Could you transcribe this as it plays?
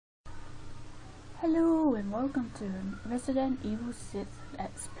Hello and welcome to Resident Evil 6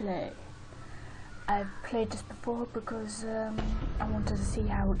 Let's Play. I've played this before because I wanted to see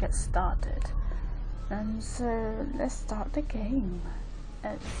how it gets started. And so let's start the game.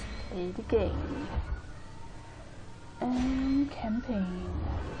 Let's play the game. And campaign.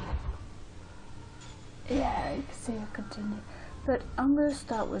 Yeah, you can see I continue. But I'm going to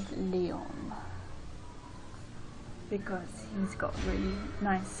start with Leon, because he's got a really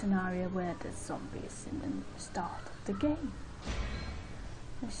nice scenario where there's zombies in the start of the game.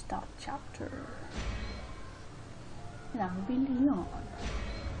 The start chapter. And that would be Leon.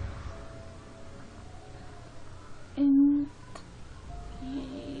 And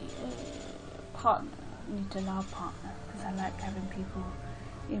partner. I need to allow a partner because I like having people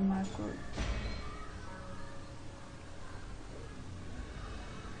in my group.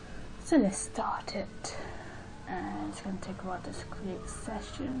 So let's start it. And it's going to take a while to create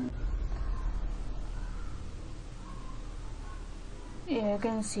session. Yeah, you're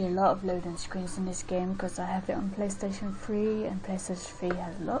going to see a lot of loading screens in this game because I have it on PlayStation 3 and PlayStation 3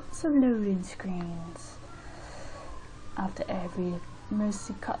 has lots of loading screens. After every,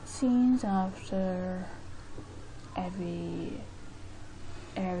 mostly cutscenes, after every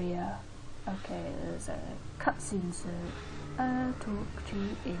area. Okay, there's a cutscene, so I'll talk to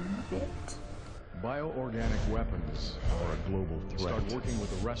you in a bit. Bioorganic weapons are a global threat. Start working with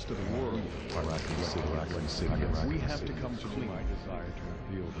the rest of the world. We have to come clean. My desire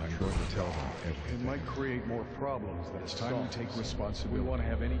to reveal the truth and tell them everything. It might create more problems than it's time to take responsibility. We want to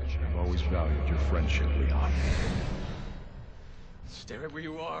have any chance. I've always valued your friendship, Leon. Stay right where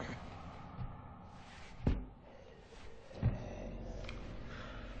you are.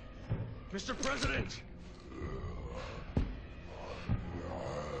 Mr. President!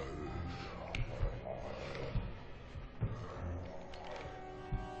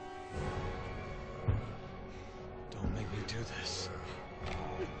 Don't make me do this.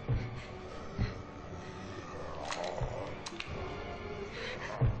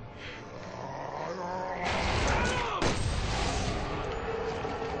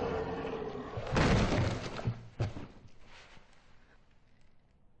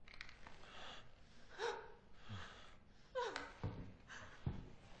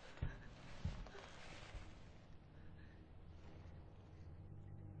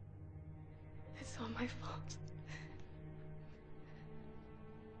 It's all my fault.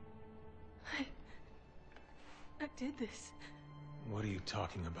 I did this. What are you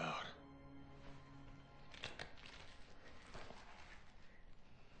talking about?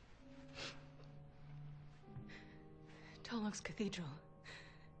 Tolox Cathedral.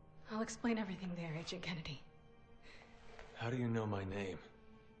 I'll explain everything there, Agent Kennedy. How do you know my name?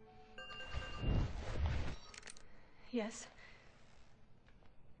 Yes?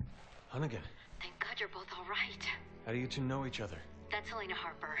 Hunnigan. Thank God you're both all right. How do you two know each other? That's Helena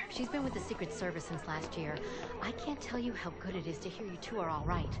Harper. She's been with the Secret Service since last year. I can't tell you how good it is to hear you two are all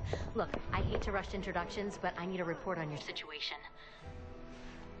right. Look, I hate to rush introductions, but I need a report on your situation.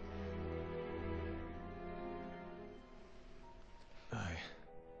 I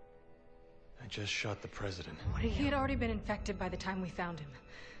just shot the president. What are He you... had already been infected by the time we found him.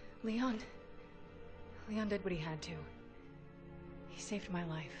 Leon did what he had to. He saved my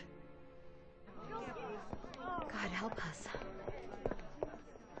life. God help us.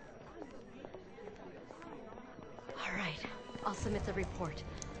 All right, I'll submit the report.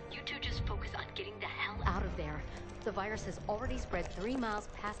 You two just focus on getting the hell out of there. The virus has already spread 3 miles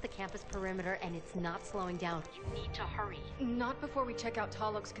past the campus perimeter and it's not slowing down. You need to hurry. Not before we check out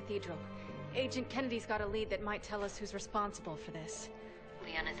Tolox Cathedral. Agent Kennedy's got a lead that might tell us who's responsible for this.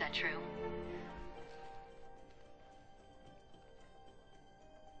 Leon, is that true?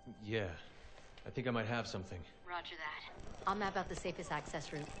 Yeah. I think I might have something. Roger that. I'll map out the safest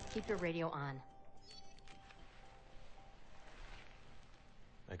access route. Keep your radio on.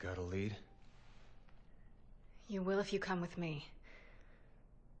 I got a lead? You will if you come with me.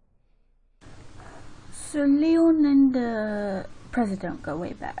 So Leon and the president go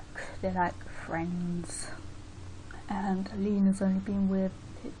way back. They're like friends. And Leon's only been with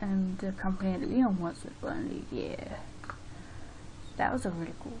the company that Leon was with for only a year. That was a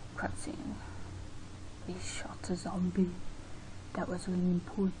really cool cutscene. He shot a zombie. That was a really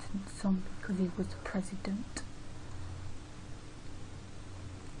important zombie because he was the president.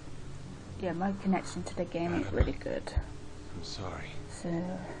 Yeah, my connection to the game is really good. I'm sorry.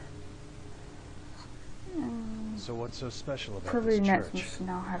 So what's so special about probably this next church? mission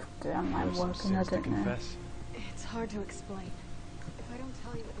I'll have to I'm You have some working, I sins to don't know. confess? It's hard to explain. If I don't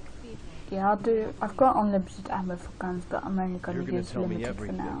tell you, it would Yeah, I've got unlimited ammo for guns, but I'm only going to use tell me limited for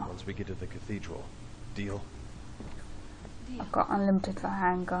everything now. once we get to the cathedral. Deal? I've got unlimited for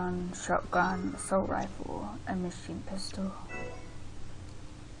handgun, shotgun, assault rifle, and machine pistol.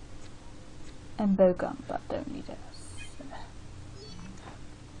 And bowgun, but don't need it.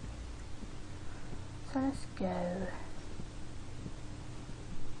 So let's go.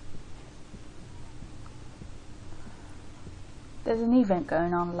 There's an event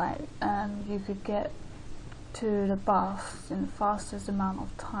going on, like you could get to the boss in the fastest amount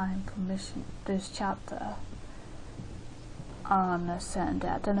of time for this chapter on a certain day.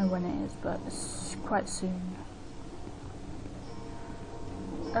 I don't know when it is, but it's quite soon.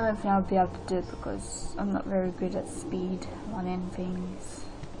 I don't think I'll be able to do it because I'm not very good at speed running things.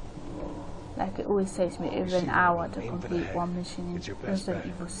 Like, it always takes me over an hour to complete one mission in Resident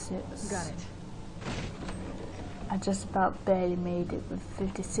Evil 6. Got it. I just about barely made it with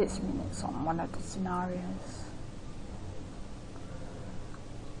 56 minutes on one of the scenarios.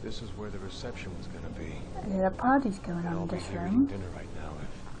 This is where the reception was gonna be. There are parties going on in this room. Dinner right now.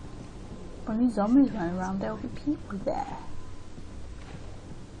 When these zombies run around, there will be people there.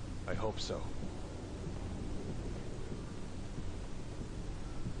 I hope so.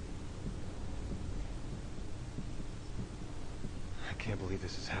 I can't believe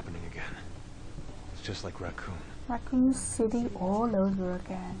this is happening again. It's just like Raccoon. Raccoon City all over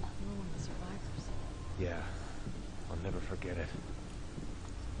again. Yeah, I'll never forget it.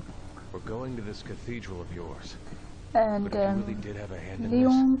 We're going to this cathedral of yours. And But if you really did have a hand in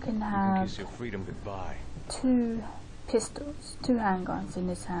Leon this, can you can have kiss your freedom goodbye. 2 pistols, 2 handguns in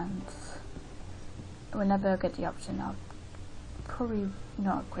his hands. Whenever I get the option, I'll probably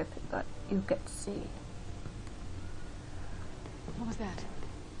not equip it, but you'll get to see. What was that?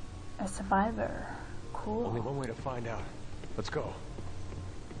 A survivor. Cool. Only one way to find out. Let's go.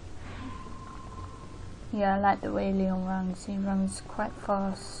 Yeah, I like the way Leon runs. He runs quite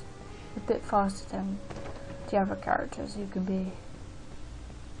fast. A bit faster than the other characters you can be.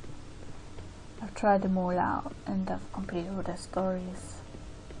 I've tried them all out and I've completed all their stories.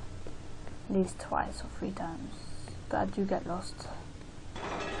 At least twice or 3 times. But I do get lost.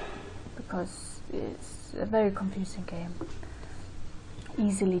 Because it's a very confusing game.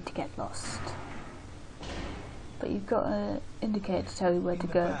 Easily to get lost. But you've got an indicator to tell you where to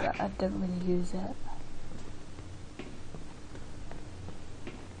go, but I don't really use it.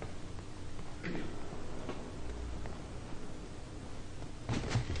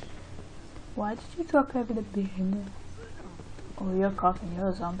 Why did you drop over the bin? Oh, you're coughing, you're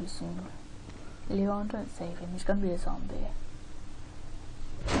a zombie soon. Leon, don't save him, he's gonna be a zombie.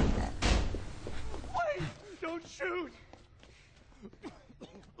 Wait! Don't shoot!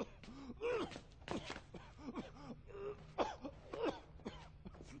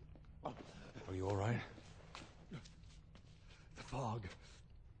 Are you alright? The fog.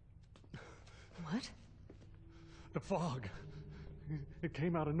 What? The fog. It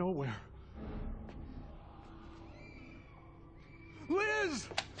came out of nowhere. Liz!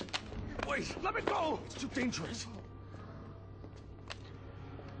 Wait, let me go! It's too dangerous.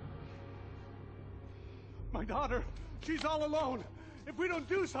 My daughter, she's all alone. If we don't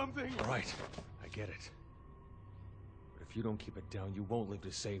do something... Alright, I get it. But if you don't keep it down, you won't live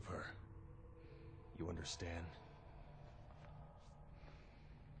to save her. You understand?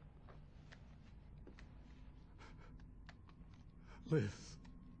 Liz.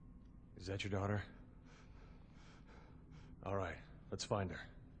 Is that your daughter? Alright, let's find her.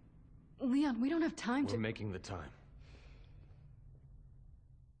 Leon, we don't have time We're to... making the time.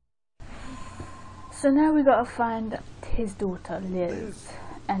 So now we gotta find his daughter, Liz.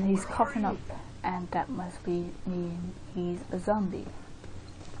 And he's coughing up, and that must be mean he's a zombie.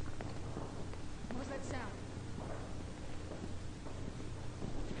 What was that sound?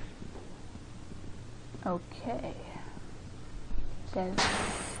 Okay. There's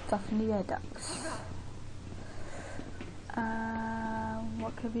stuff in the air ducts.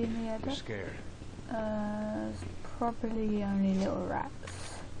 What could be in the air You're ducts? scared. It's probably only little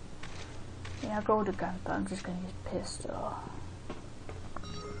rats. Yeah, I got all the guns, but I'm just gonna use pistol.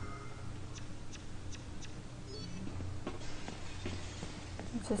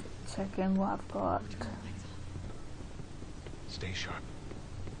 Just checking what I've got. Stay sharp.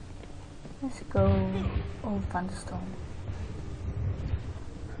 Let's go. Oh, thunderstorm.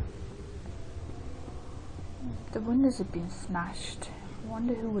 The windows have been smashed. I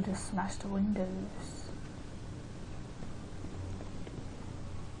wonder who would have smashed the windows.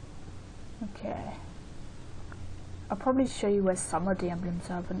 Okay. I'll probably show you where some of the emblems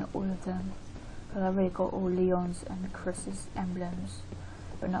are, but not all of them. Because I've already got all Leon's and Chris's emblems.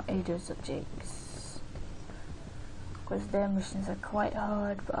 but not Ada's or Jake's, because their missions are quite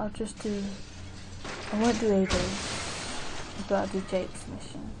hard. But I won't do Ada's, but I'll do Jake's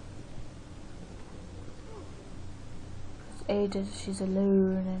mission. Because Ada, she's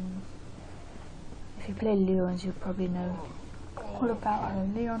alone, and if you play Leon's, you'll probably know all about her.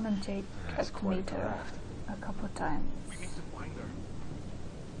 Leon and Jake have to meet her a couple of times. We need to find her.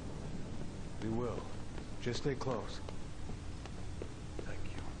 We will. Just stay close. Thank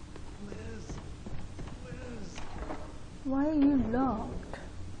you. Liz! Why are you locked?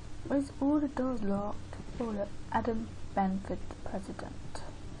 Why is all the doors locked? Oh look, Adam Benford, the president.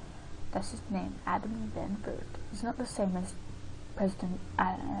 That's his name, Adam Benford. It's not the same as President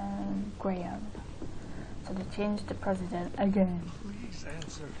Graham. So they changed the president again. Please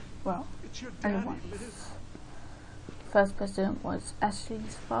answer. Well, It's your only daddy, once. Liz. First president was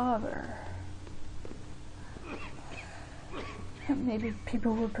Ashley's father. Maybe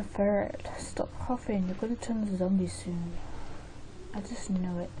people would prefer it. Stop coughing, you're gonna turn into a zombie soon. I just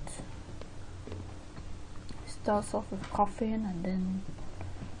know it. It starts off with coughing and then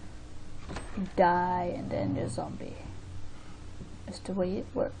you die and then you're a zombie. It's the way it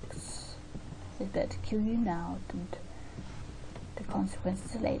works. It's better to kill you now than the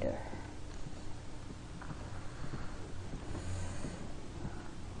consequences later.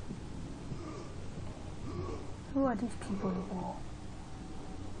 Who are these people in war?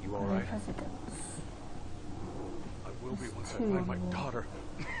 You Are all they right? presidents? I will be once I Two find my of them. daughter.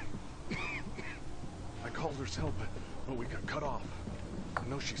 I called her cell, but we got cut off. I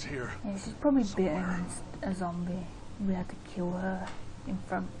know she's here. Yeah, she's probably bitten Somewhere. a zombie. We had to kill her in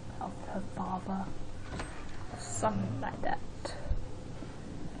front of her father. Something like that.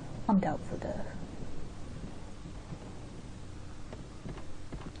 I'm doubtful though.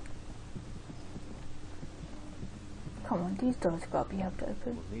 Come on, these doors gotta be able to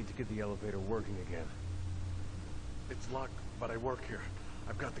open. We'll need to get the elevator working again. It's locked, but I work here.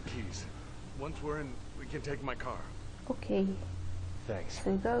 I've got the keys. Once we're in, we can take my car. Okay, Thanks.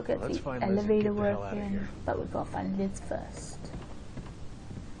 so we gotta get Let's the find Liz and elevator get the hell outta working, here. but we gotta find Liz first.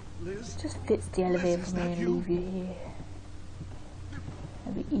 Liz? Just fix the elevator is for me that and you? leave you here.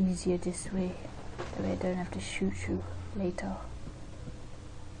 It'll be easier this way. That way I don't have to shoot you later.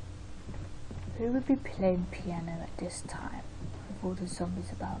 Who would be playing piano at this time with all the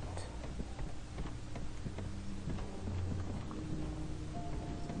zombies about?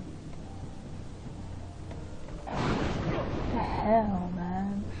 What the hell,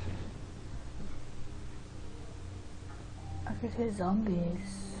 man? I could hear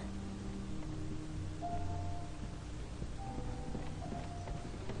zombies.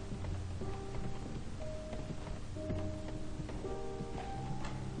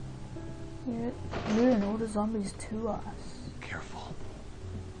 You're luring all the zombies to us. Careful.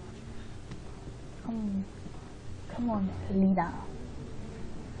 Come on, Helena.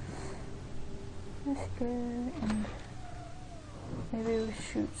 Let's go and maybe we'll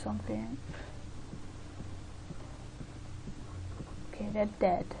shoot something. Okay, they're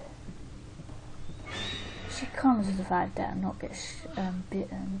dead. She comes to the fact that I'm not get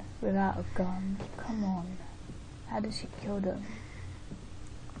bitten without a gun. Come on, how did she kill them?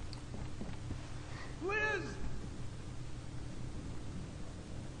 Liz!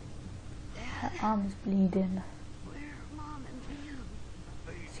 Her arm is bleeding. Where are Mom and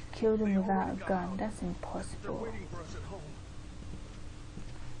Liam? She killed him They without a already got gun. out. That's They're impossible. waiting for us at home.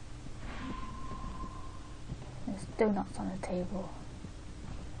 There's donuts on the table.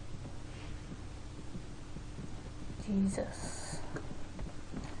 Jesus.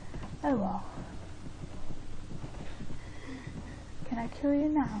 Oh well. Can I kill you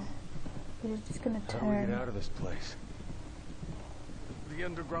now? You're just gonna How do we get turn. out of this place? The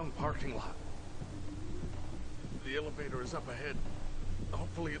underground parking lot. The elevator is up ahead.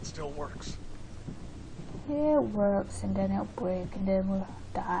 Hopefully it still works. Yeah, it works, and then it'll break, and then we'll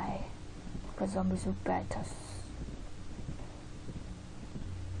die. Because zombies will bite us.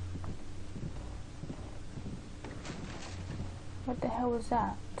 What the hell was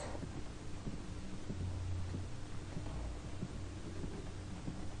that?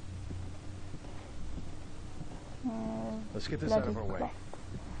 Let's get this out of our Bloody way.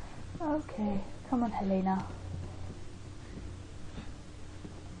 clock. Okay, come on, Helena.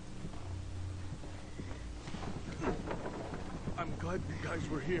 I'm glad you guys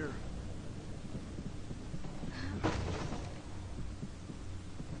were here.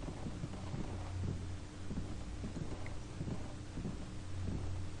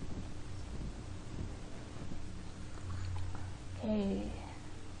 Okay.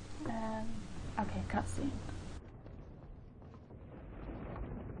 Okay, cutscene.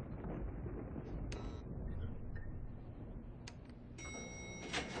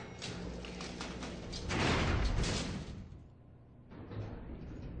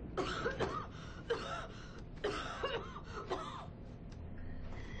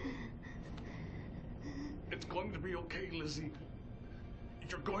 Lizzie.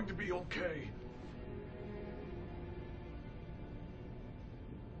 You're going to be okay.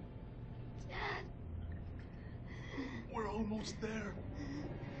 Dad. We're almost there.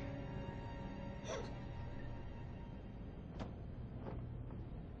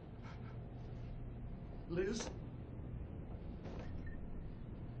 Liz?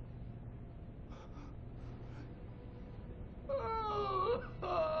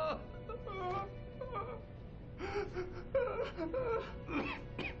 The power.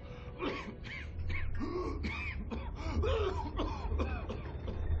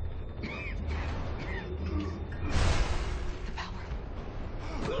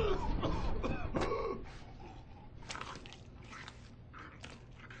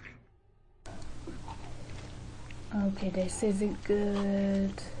 Okay, this isn't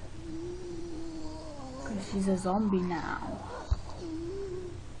good. Because she's a zombie now.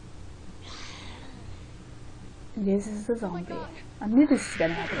 This is a zombie. I knew this was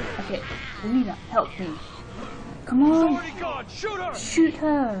gonna happen. Okay, Lena, help me. Come on. Already gone. Shoot her. Shoot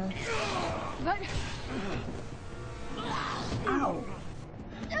her. What? Ow.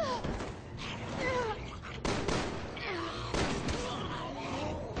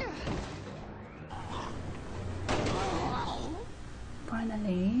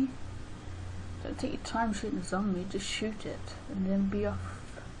 Finally. Don't take your time shooting a zombie, just shoot it and then be off.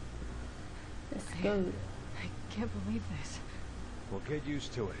 Let's go. I can't believe this. Well, get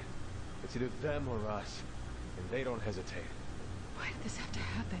used to it. It's either them or us, and they don't hesitate. Why did this have to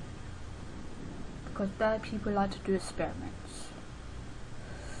happen? Because bad people like to do experiments.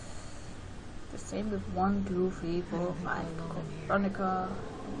 The same with 1, 2, 3, 4, 5. Veronica.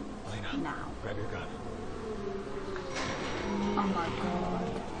 Lena, Now. grab your gun. Oh my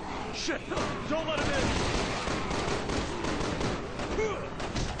god. Shit! Don't let him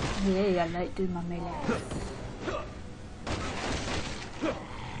in! Yeah, I like doing my melee.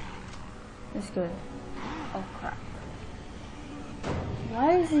 Let's go. Oh crap.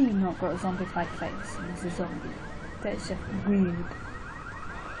 Why has he not got a zombified face and he's a zombie? That's just weird.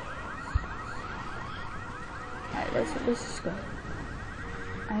 Alright, let's just go.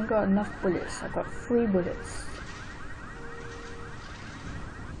 I ain't got enough bullets. I've got 3 bullets.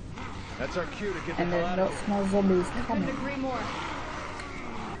 That's our cue to get the And hell there's out of lots more zombies coming. Couldn't agree more.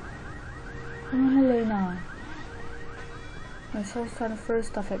 Come on, Helena. My soul's trying to throw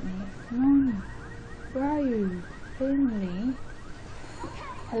stuff at me. Come on. Where are you? Finally.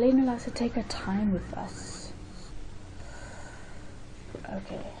 Helena likes to take her time with us.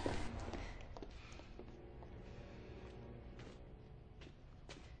 Okay.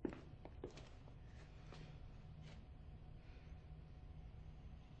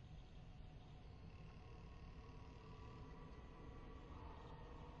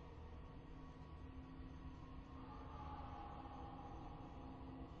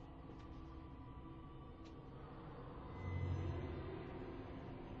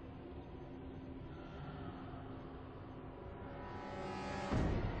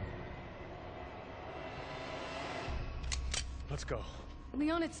 Let's go.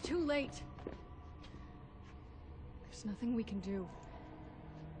 Leon, it's too late. There's nothing we can do.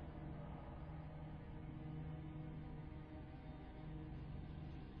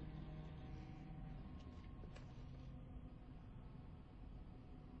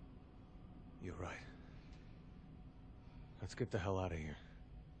 You're right. Let's get the hell out of here.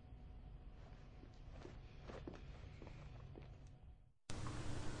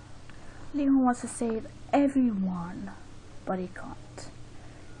 Leon wants to save everyone, but he can't.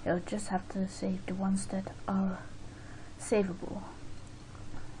 He'll just have to save the ones that are savable.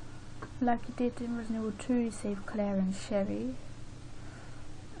 Like he did in Resident Evil 2, he saved Claire and Sherry.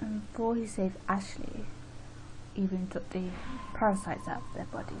 And 4, he saved Ashley. Even took the parasites out of their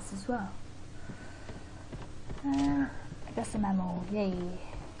bodies as well. I got some ammo, yay.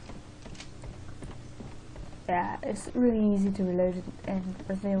 Yeah, it's really easy to reload it in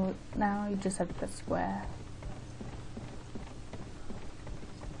Resident Evil now, you just have to press square.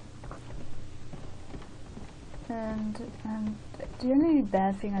 And the only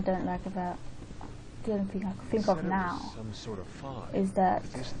bad thing I don't like about, the only thing I can think of now Some sort of fog. is that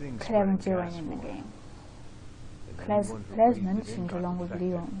If this thing's Claire and spreading Jill ain't gas in the for it, game. then Claire's anyone who breathed it in mentioned got along with infected.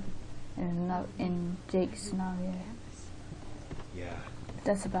 Leon in Jake's scenario. Yeah.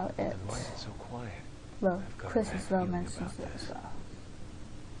 That's about it. Then why is it so quiet? Well, I've got a Chris bad as well feeling mentions about it as this. well.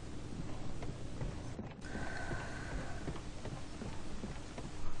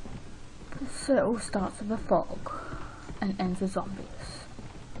 So it all starts with a fog and ends with zombies.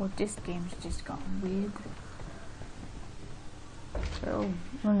 Well, this game's just gotten weird. So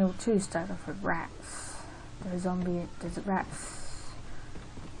Resident Evil 2 started off with rats. there's rats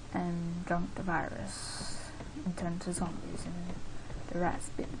and drunk the virus and turn to zombies, and the rats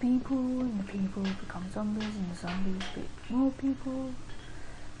bit the people, and the people become zombies, and the zombies bit more people.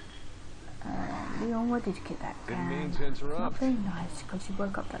 Leon, why did you kill that guy? Didn't mean to interrupt. Not very nice, because you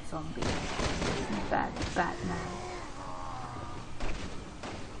woke up that zombie. Bad man.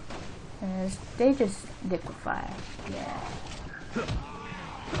 They just liquefy. Yeah.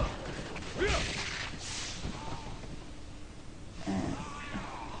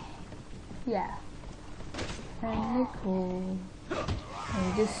 Yeah. And they cool.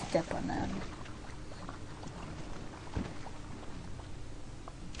 And you just step on them.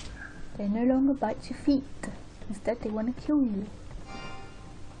 They no longer bite your feet. Instead, they want to kill you.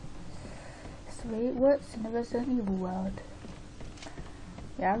 That's the way it works in the Resident Evil world.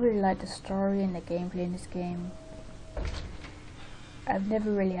 Yeah, I really like the story and the gameplay in this game. I've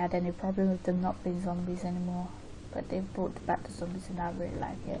never really had any problem with them not being zombies anymore. But they've brought back the zombies and I really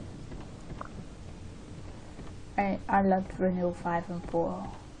like it. I loved Renewal 5 and 4.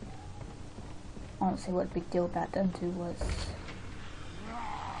 I don't see what the big deal about them two was.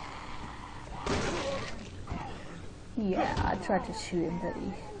 Yeah, I tried to shoot him, but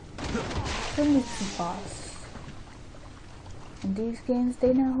he killed me too fast. In these games,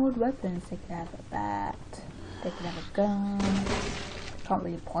 they now hold weapons. They can have a bat, they can have a gun. They can't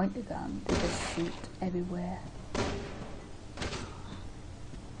really point the gun, they just shoot everywhere.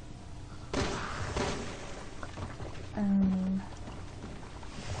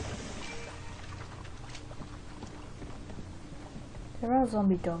 There are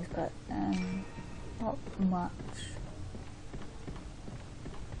zombie dogs, but not much.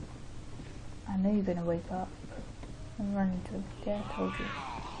 I know you're gonna wake up and run into it. Yeah, I told you.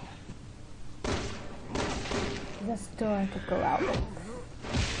 That's the door I could go out with.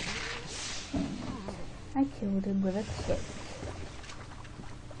 And I killed him with a kick.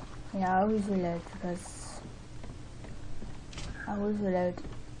 Yeah, I always reload because I always reload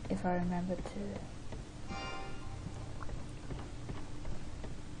if I remember to.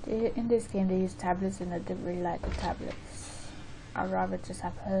 In this game they use tablets and I didn't really like the tablets. I'd rather just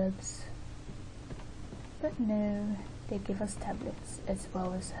have herbs. But no, they give us tablets as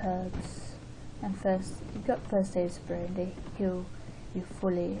well as herbs. And first, you got first aid spray and they heal you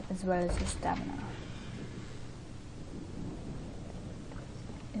fully as well as your stamina.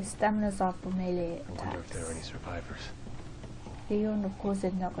 Your stamina's off for melee attacks. I wonder if there are any survivors. Leon, of course,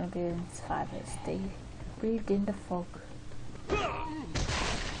 there's not going to be any survivors. They breathed in the fog.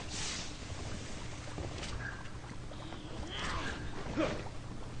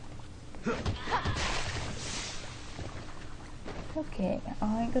 Okay,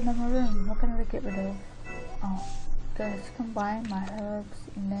 I ain't got no more room. What can I get rid of? Oh, just combine my herbs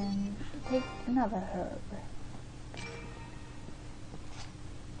and then take another herb.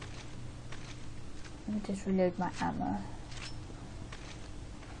 Let me just reload my ammo.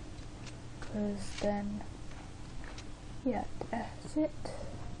 Because then, yeah, that's it.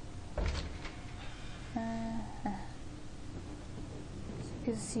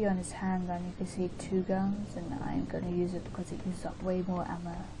 You can see on his handgun, you can see 2 guns, and I'm going to use it because it uses up way more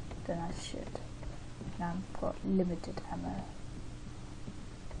ammo than I should. And I've got limited ammo.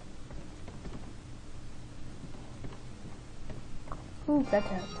 Ooh, red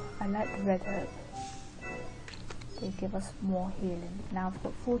herb. I like the red herb. They give us more healing. Now I've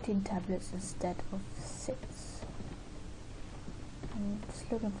got 14 tablets instead of 6. I'm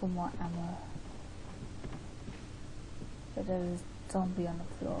just looking for more ammo. But there's zombie on the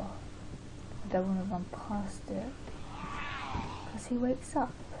floor. I don't want to run past it because he wakes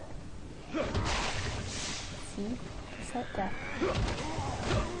up. See? Just like that.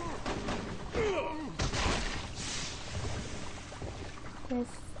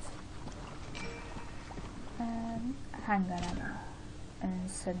 Just handgun ammo and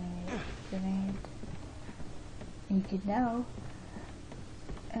sending a grenade. You could now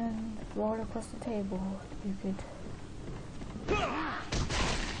and roll across the table. You could.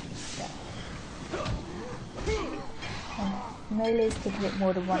 Melees can hit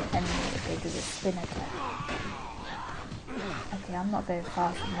more than one enemy if they do the spin attack. Okay, I'm not very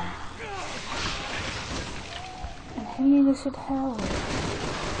fast now. And healing should help.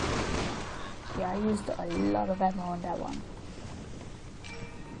 Yeah, I used a lot of ammo on that one.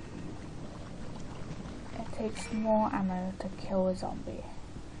 It takes more ammo to kill a zombie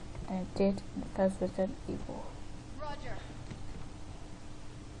than it did in the first Resident Evil. Roger.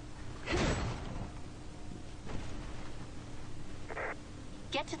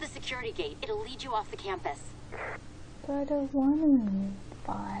 Get to the security gate. It'll lead you off the campus. But I don't want to.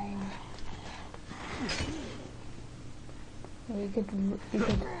 Fine. You could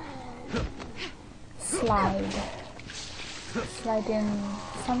slide in,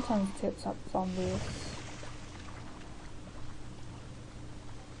 sometimes trips up zombies.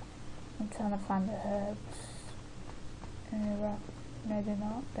 I'm trying to find the herbs in the rock. No, they're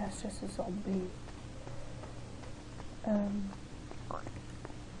not. That's just a zombie.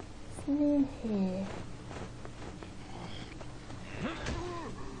 It's near here.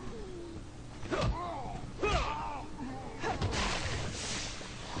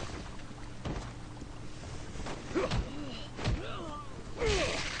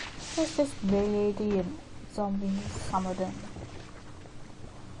 There's this lady and zombies, some of them.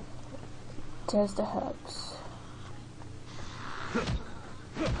 There's the herbs.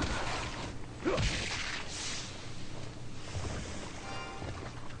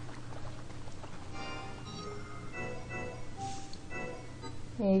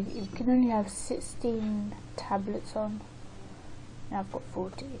 Yeah, you can only have 16 tablets on. Now I've got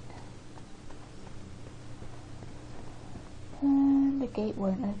 14. And the gate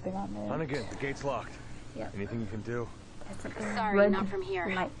won't open on there. Hunnigan, the gate's locked. Yep. Anything you can do? Sorry, not from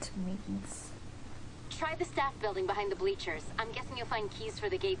here. Light means. Try the staff building behind the bleachers. I'm guessing you'll find keys for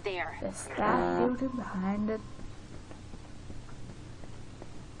the gate there. The staff building behind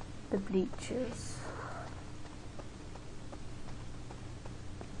the bleachers.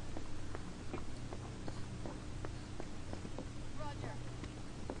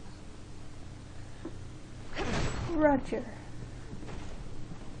 Roger.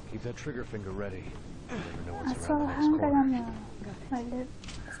 Keep that trigger finger ready. You never know I what's saw around a the next hand corner. on my lip.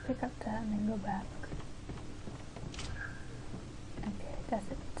 Let's pick up that and then go back. Okay, that's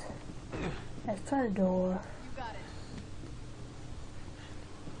it. Let's try the door.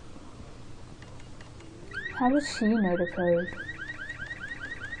 How does she know the code?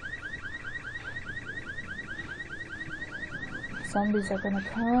 Zombies are gonna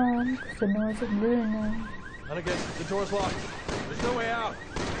come because the noise is luring them. Hunnigan, the door's locked. There's no way out.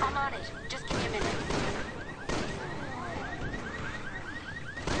 I'm on it. Just give me a minute.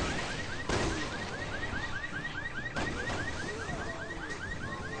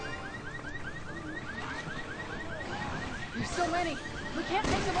 There's so many. We can't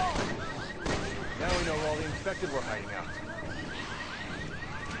take them all. Now we know where all the infected were hiding out.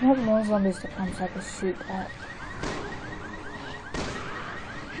 I have more zombies to come so I can shoot at.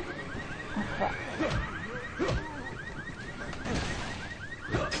 Oh crap.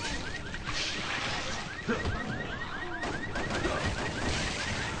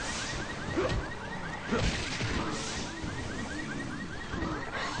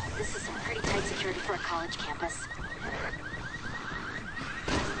 This is some pretty tight security for a college campus.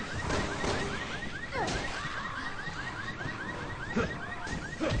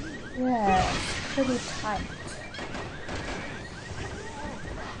 Yeah, pretty tight.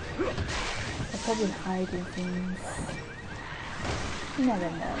 They're probably hiding things. You never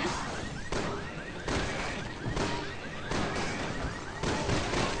know.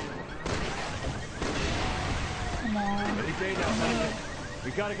 Come on. Any day now, Hunnigan.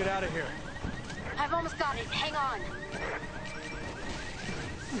 We gotta get out of here. I've almost got it. Hang on.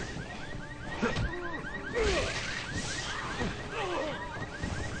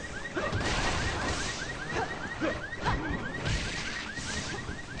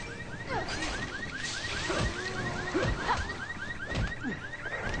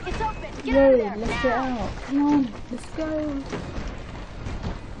 It's open. Get out Yay, of there. let's Now. get out. Come on, let's go.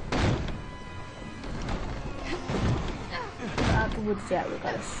 Out the woods, yeah, we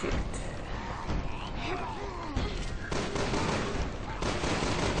gotta shoot.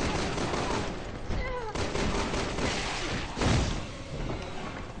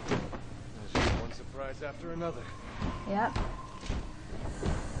 There's just one surprise after another. Yep.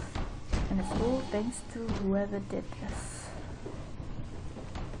 And it's all thanks to whoever did this.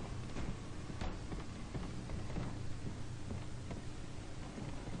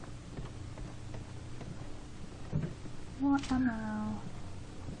 More ammo.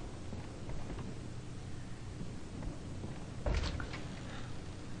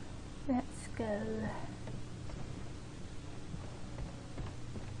 Let's go.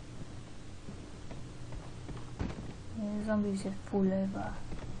 Yeah, the zombies just fall over.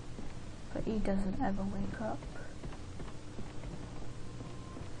 But he doesn't ever wake up.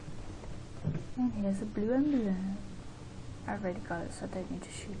 And here's a blue emblem. I've already got it, so I don't need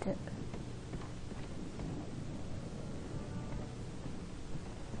to shoot it.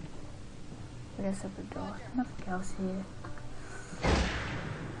 Let's open the door. Nothing else here.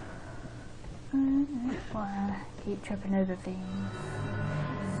 Wanna keep tripping over things.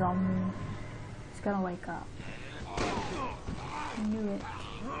 Zombie. He's gonna wake up. knew it.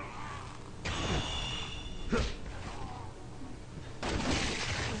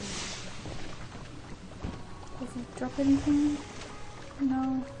 Does it drop anything?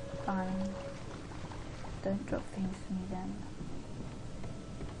 No? Fine. Don't drop things to me then.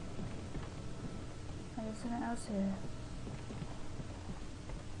 Oh, there's something else here.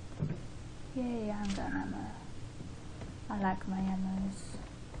 Yay, I haven't got an ammo. I like my ammos.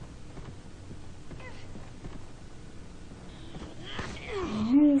 I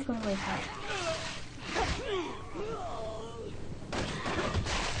knew he was gonna wake up.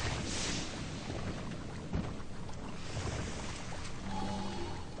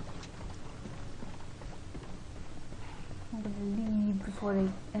 I'm gonna leave before they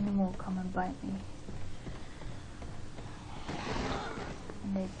anymore come and bite me.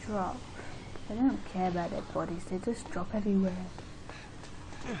 And they drop. They don't care about their bodies, they just drop everywhere.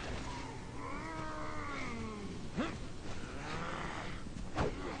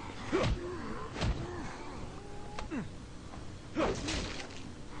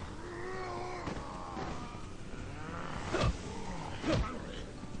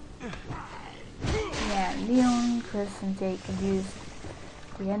 Yeah, Leon, Chris and Jake can use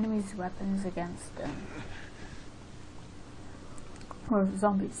the enemy's weapons against them. Or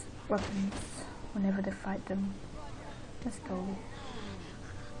zombies' weapons whenever they fight them. Let's go.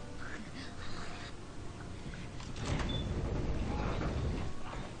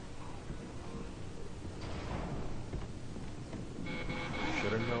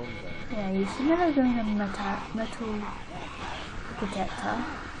 Should have known better. Yeah, you should never go in a metal detector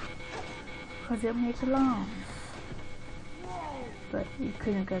because it'll make alarms. But you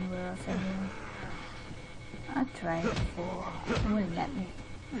couldn't go anywhere else anyway. I tried before. It wouldn't let me.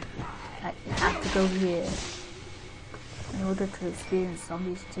 Like, you have to go here in order to experience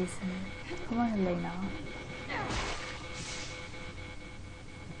zombies chasing me. Come on, Helena.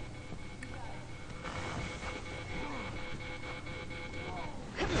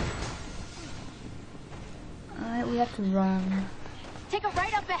 Alright, we have to run. Take a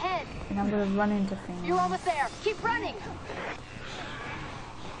right up ahead. And I'm gonna run into things. You're almost there. Keep running.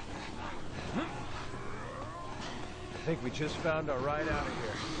 I think we just found our ride out of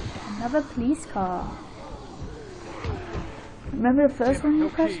here. Another police car. Remember the first one you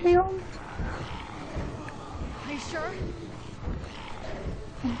crashed, Leon? Are you sure?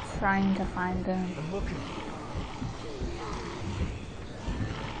 I'm trying to find them. I'm looking.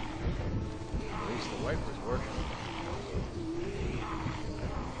 At least the wiper's working.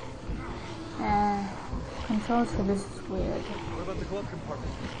 Controls for this is weird. What about the glove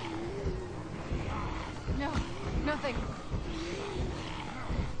compartment? No, nothing.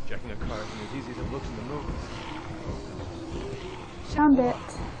 Checking a car isn't as easy as it looks in the movies. Found it.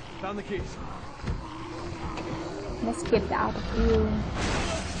 Found the keys. Let's get out of here.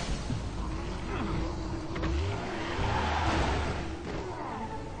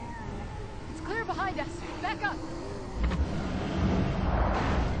 It's clear behind us. Back up.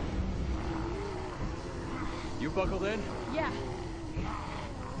 You buckled in? Yeah.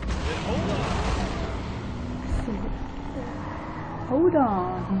 Then hold on. Hold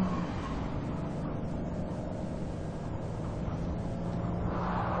on.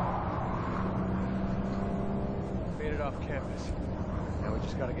 Made it off campus. Now we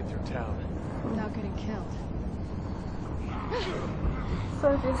just gotta get through town. Without getting killed.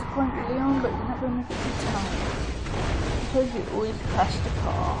 So disappointed, Leon, but you're not going to make it to town. Because you always crash the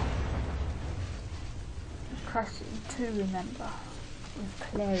car. You crashed it in two, remember? With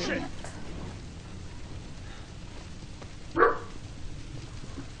Claire in it.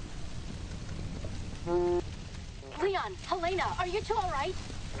 Leon, Helena, are you two alright?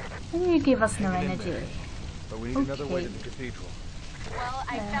 And you give us no energy. But we need another way to the cathedral. Well,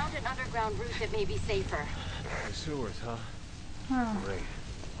 I found an underground route that may be safer. The sewers, huh? Oh, Great.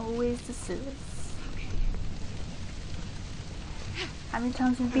 always the sewers. How many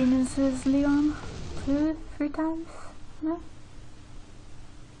times have you been in the sewers, Leon? 2, 3 times? No?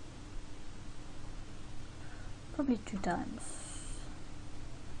 Probably 2 times.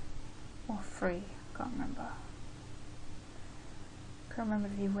 Or 3, can't remember. Can't remember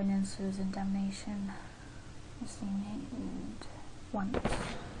if you went in sewers in Damnation. I've seen it once.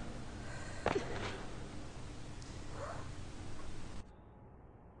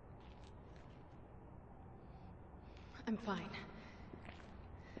 I'm fine.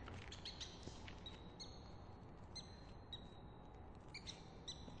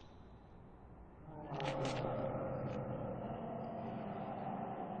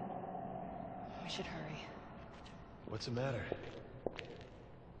 We should hurry. What's the matter?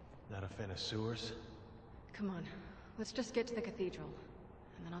 Not a fan of sewers? Come on, Let's just get to the cathedral,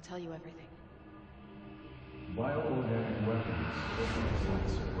 and then I'll tell you everything. Bioorganic weapons is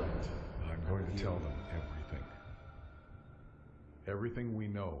a threat. I'm going to tell them everything. Everything we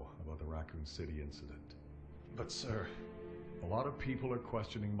know about the Raccoon City incident. But sir... A lot of people are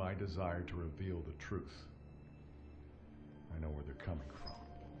questioning my desire to reveal the truth. I know where they're coming from.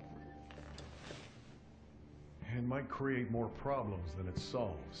 It might create more problems than it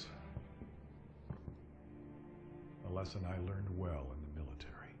solves. A lesson I learned well in the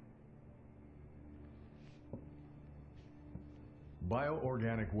military.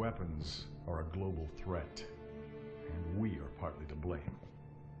 Bioorganic weapons are a global threat, and we are partly to blame.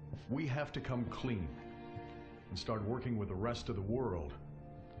 We have to come clean and start working with the rest of the world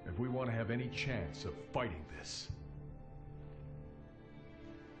if we want to have any chance of fighting this.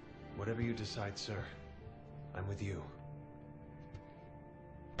 Whatever you decide, sir, I'm with you.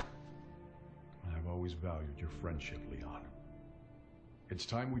 I've always valued your friendship, Leon. It's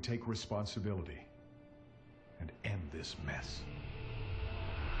time we take responsibility and end this mess.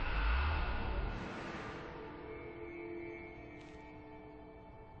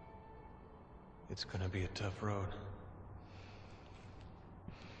 It's gonna be a tough road.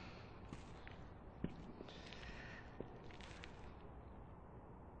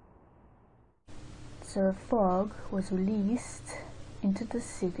 So Fog was released into the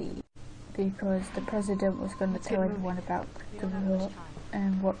city because the president was going to tell everyone about the war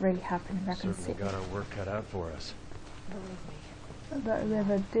and what really happened in Raccoon City. Certainly got our work cut out for us. But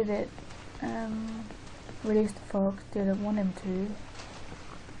whoever did it, released Fog, didn't want him to.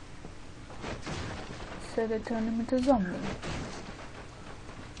 So they turned him into a zombie,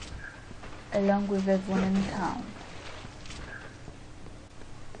 along with everyone in town.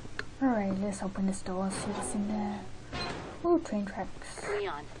 Alright, let's open this door, see what's in there. Ooh, train tracks.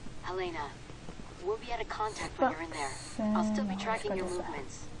 Leon, Helena, we'll be out of contact when you're in there. I'll still be tracking your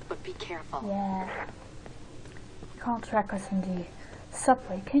movements, but be careful. Yeah. You can't track us in the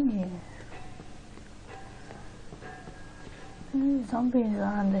subway, can you? Zombies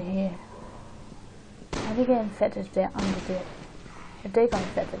are under here. How do they get infected if they're under there? If they got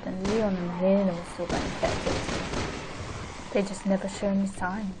infected, then Leon and Helena will still get infected. They just never show any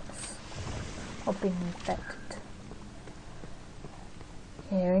signs of being infected.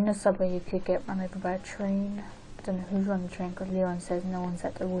 Here in the subway you could get run over by a train. I don't know who's on the train because Leon says no one's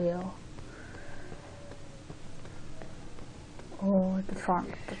at the wheel. Or the front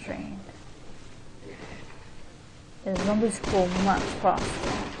of the train. The zombies fall much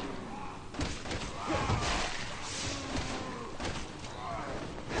faster.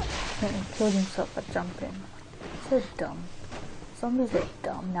 He killed himself by jumping. So dumb. Zombies are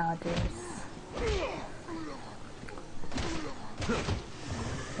dumb nowadays.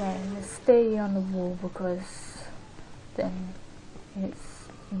 Yeah, let's stay on the wall because then you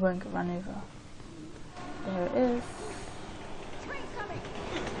won't get run over. There it is.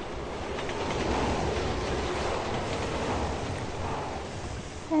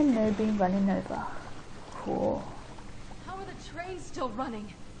 And no being running over. Cool. How are the trains still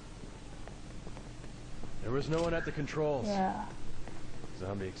running? There was no one at the controls. Yeah.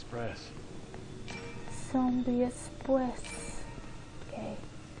 Zombie Express. Zombie Express. Okay.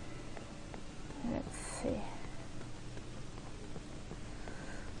 Let's see.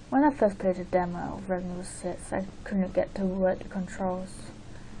 When I first played a demo of Resident Evil 6, I couldn't get to work the controls.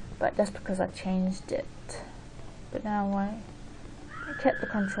 But that's because I changed it. But now I kept the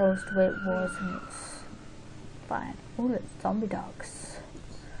controls the way it was and it's fine. Oh, look, zombie dogs.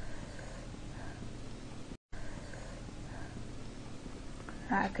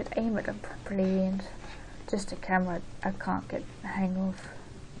 I could aim at them properly and just the camera I can't get the hang of.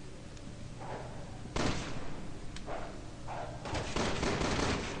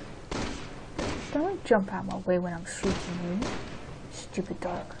 Don't jump out my way when I'm shooting you, stupid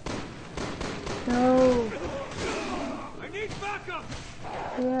dog. No! I need backup!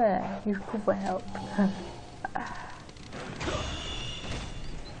 Yeah, you could help. I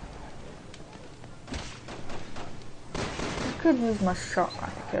could use my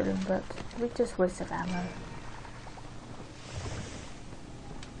shotgun to kill him, but we just wasted ammo.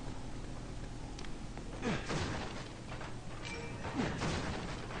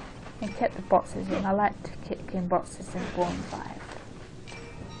 And kept the boxes in. I like to kick in boxes in 4 and 5.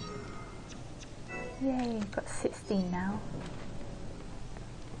 Yay, got 16 now.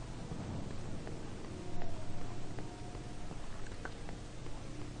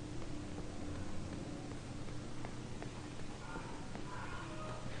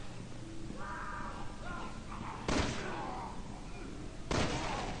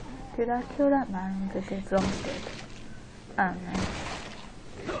 Did I kill that man? Because he's long dead. I don't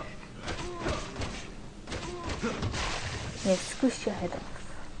know. Yeah, squish your head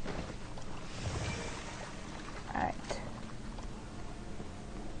off. Alright.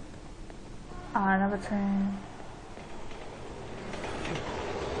 Ah, another train.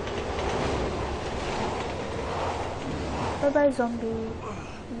 Bye bye, zombie.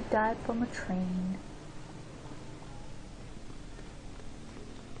 You died from a train.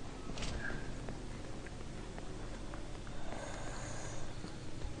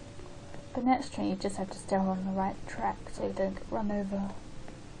 The next train, you just have to stay on the right track so you don't get run over.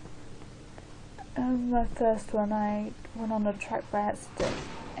 My first one, I went on the track by accident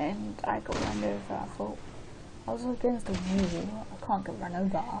and I got run over. I thought I was against the wall. I can't get run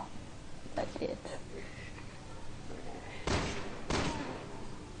over. I did.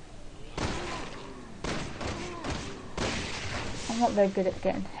 I'm not very good at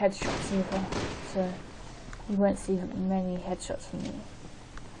getting headshots either, so you won't see many headshots from me.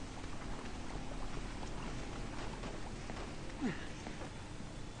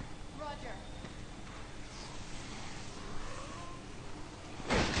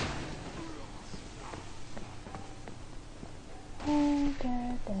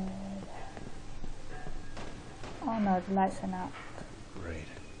 Oh no, the lights went out. Great.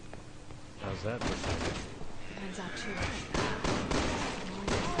 How's that looking? Mine's out too.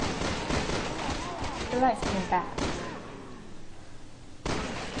 The lights came back.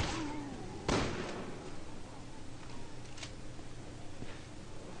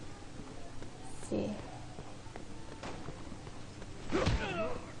 Let's see.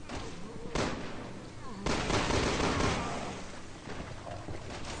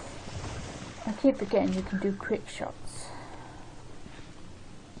 I keep forgetting you can do quick shots.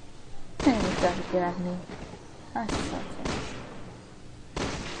 He's trying to get at me. I shot him.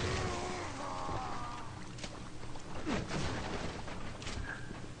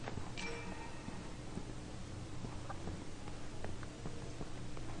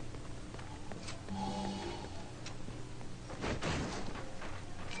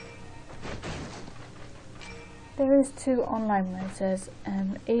 There is 2 online modes. There's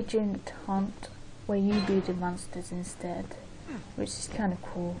Agent Hunt, where you be the monsters instead, which is kind of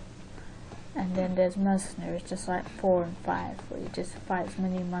cool. And then there's Mercenaries, just like 4 and 5, where you just fight as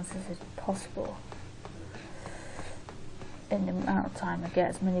many monsters as possible in the amount of time and get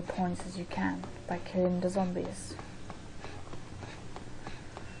as many points as you can by killing the zombies.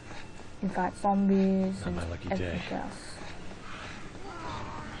 You fight zombies and everything else.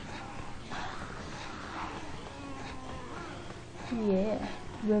 Yeah,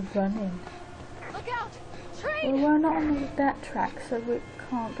 we're running. Look out! Train! Well, we're not on that track, so we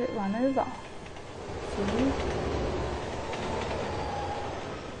can't get run over. See?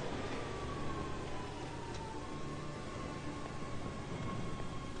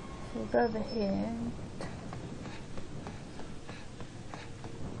 So we'll go over here.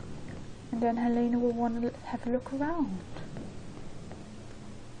 And then Helena will want to have a look around.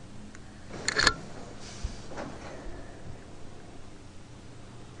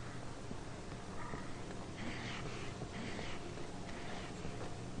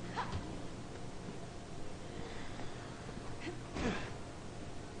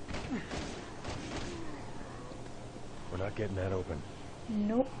 We're not getting that open.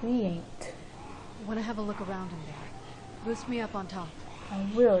 Nope, we ain't. Wanna have a look around in there? Boost me up on top. I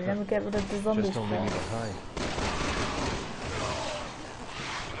will, then we'll get rid of the zombies Just don't leave me first. behind.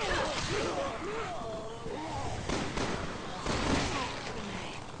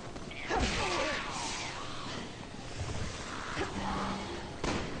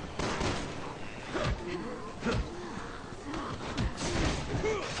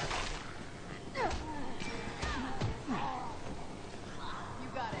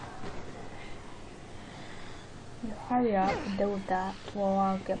 You hurry up and deal with that while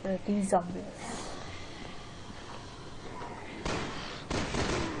I'll get rid of these zombies.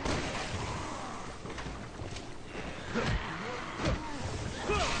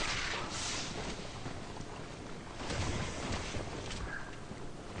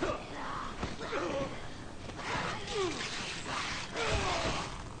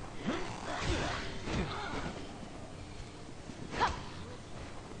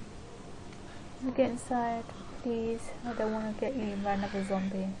 Get inside, please. I don't want to get eaten by another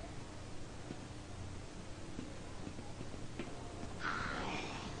zombie.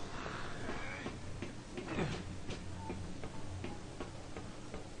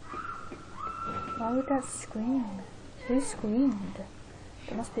 Why would that scream? Who screamed?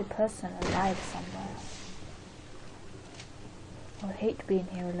 There must be a person alive somewhere. I hate being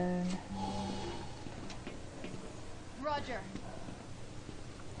here alone. Roger.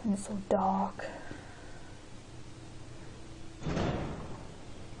 And it's so dark.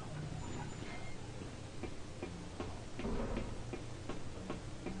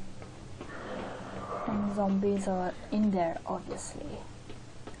 And zombies are in there, obviously,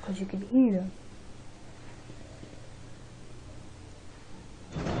 because you can hear them.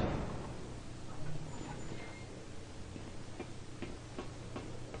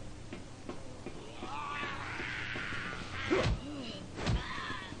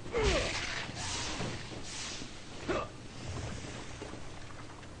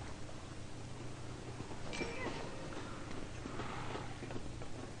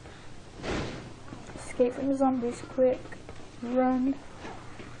 Escape from the zombies, quick, run.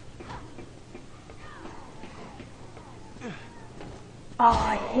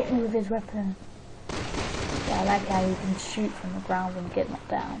 Oh, he hit me with his weapon. Yeah, I like how you can shoot from the ground when you get knocked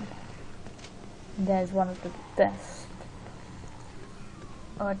down. And there's one of the best.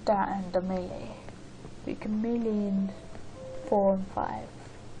 Or that and the melee. You can melee in 4 and 5,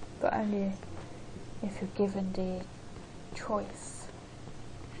 but only if you're given the choice.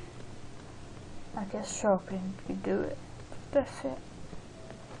 I guess sharpening you do it. That's it.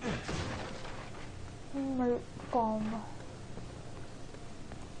 Remote bomb.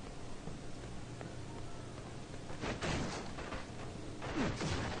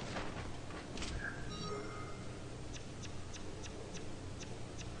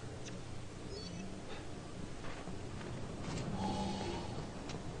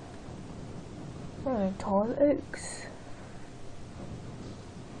 Very tall oaks.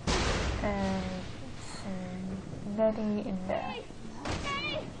 And some netting in there.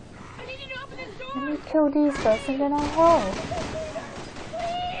 Hey! I need you to open this door! Let me kill these first and then I'll help.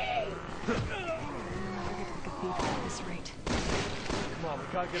 At this rate. Come on, we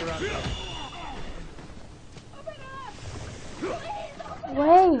can't get around now. Open up! Please open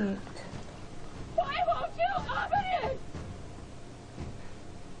Wait. Why won't you open it?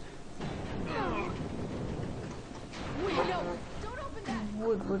 Wait, no! Don't open that!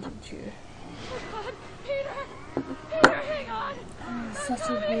 Wouldn't you? Oh God! Peter! Peter, hang on! Such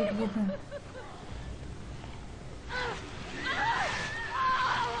a weird woman.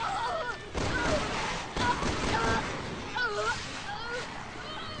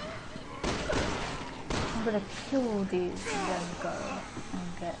 I'm gonna kill these and then go and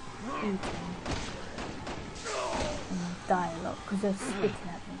get eaten and die a lot because they're spitting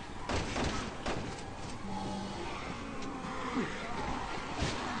at me.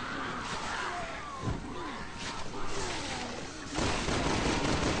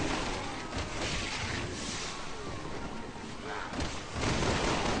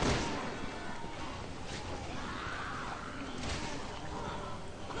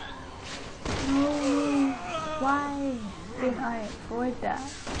 Why didn't I avoid that?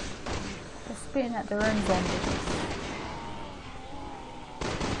 They're spitting at their own zombies.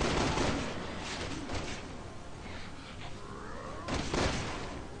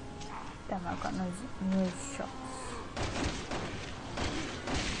 Damn, I've got no shots.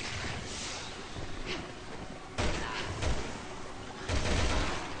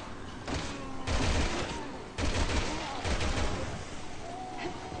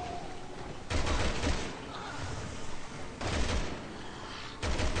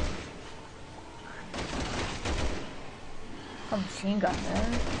 A machine gun there.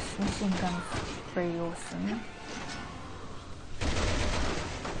 This machine gun is pretty awesome.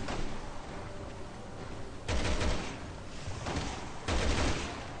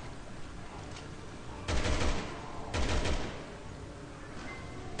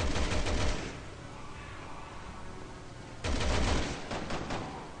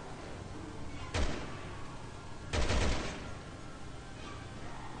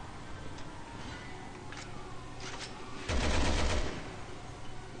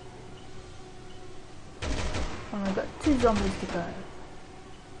 And we've got 2 zombies to go.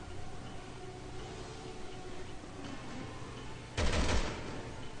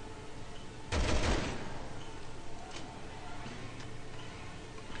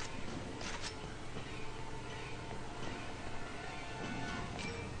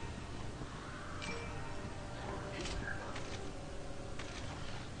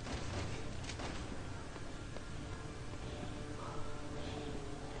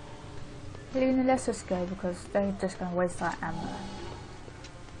 Let's just go because they're just gonna waste our ammo.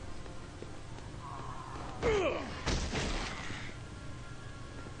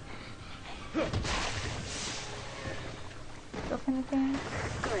 Drop anything?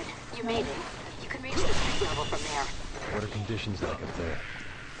 Good. You made it. You can reach the street level from there. What are conditions like up there?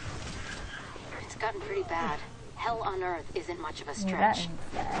 It's gotten pretty bad. Hell on Earth isn't much of a Yeah, that stretch. ain't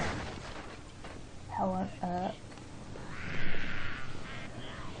fair. Hell on Earth.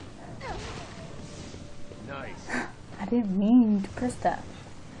 Nice. I didn't mean to press that.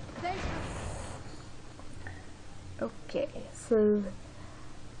 Thanks. Okay, so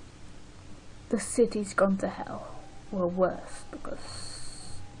the city's gone to hell. Well, worse,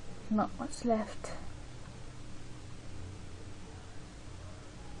 because not much left.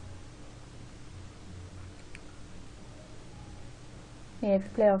 Yeah, if you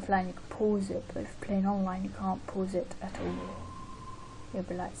play offline you can pause it, but if you're playing online you can't pause it at all. You'll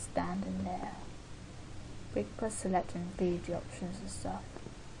be like standing there. But you can press select and view the options and stuff.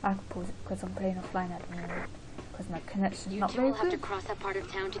 I can pause it because I'm playing offline at the moment. Because my connection's You not two very will have to good. cross that part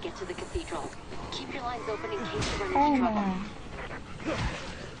of town to get to the cathedral. Keep your lines open in case you run Oh into trouble. man.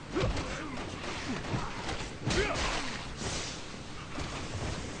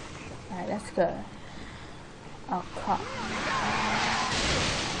 Alright, let's go. I'll cut.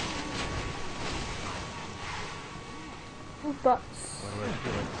 Oh, bots. Why do I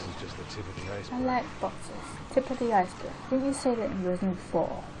feel like this is just the tip of the I iceberg? like boxes. Tip of the iceberg. Didn't you say that in Resident Evil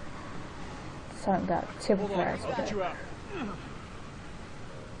 4? Something about tip of the iceberg. out.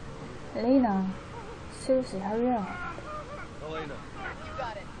 Elena, seriously, hurry up. Elena. You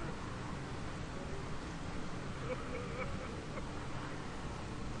got it.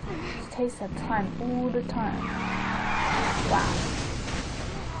 It takes that time all the time. Wow.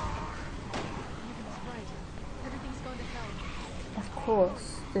 Ethan's right. Everything's going to hell. Of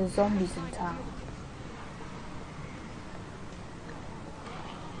course, there's zombies in town.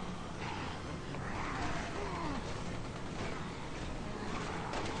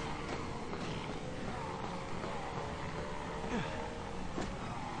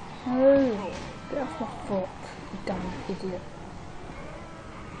 Oh, get off my foot, you dumb idiot.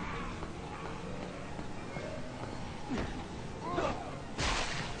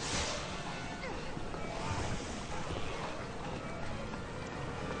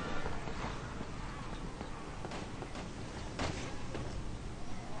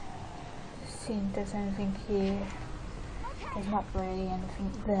 See if there's anything here. There's not really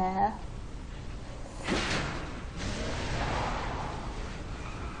anything there.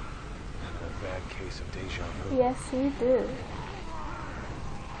 A bad case of deja vu. Yes, you do.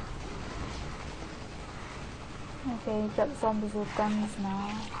 Okay, you got zombies with guns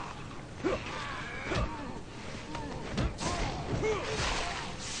now.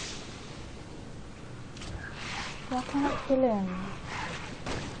 Why can't I kill him?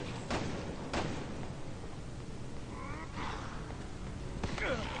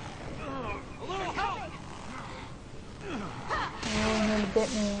 Oh, nearly bit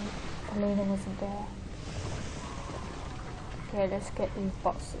me. Elena wasn't there. Okay, let's get these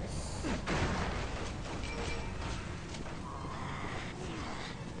boxes.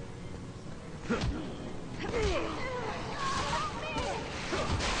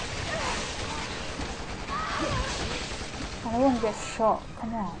 I don't want to get shot.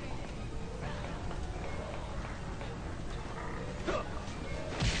 Come on.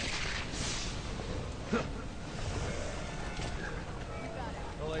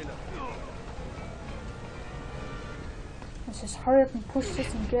 Elena. Let's just hurry up and push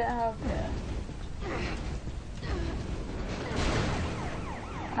this and get out of there.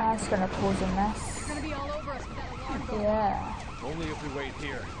 That's gonna cause a mess. It's gonna be all over us with that alarm going. Yeah. Only if we wait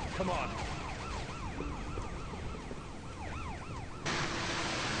here. Come on.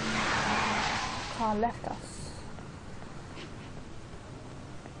 Car left us.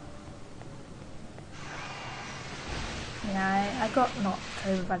 Yeah, I got knocked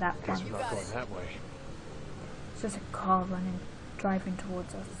over by that Guess one. we're not going that way. It's just a car driving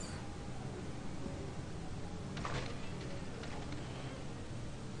towards us.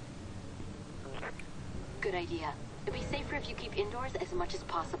 Good idea. It'd be safer if you keep indoors as much as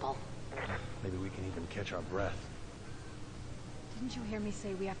possible. Maybe we can even catch our breath. Didn't you hear me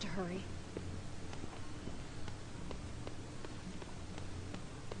say we have to hurry?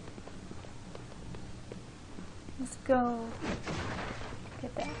 Let's go.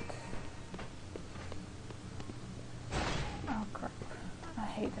 Get that. Oh crap. I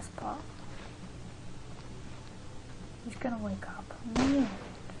hate this part. He's gonna wake up. No.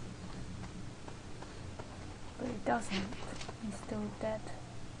 But he doesn't. He's still dead.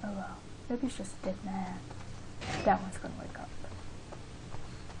 Oh well. Maybe he's just a dead man. That one's gonna wake up.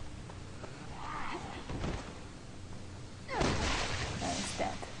 No, he's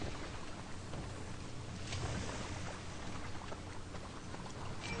dead.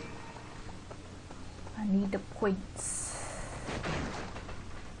 I need the points.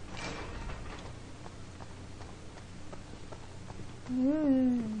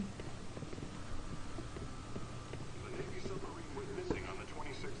 Navy submarine went missing on the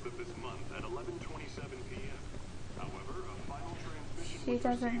 26th of this month at 11:27 p.m. However, a final transmission She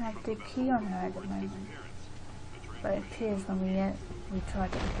doesn't have the key on her at the moment, but it appears when we try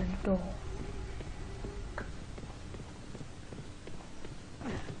to open the door.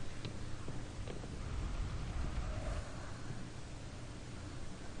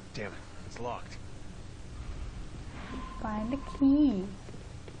 Damn it, it's locked. Find the key.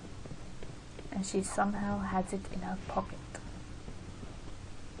 And she somehow has it in her pocket.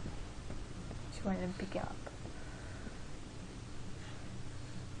 She went and pick it up.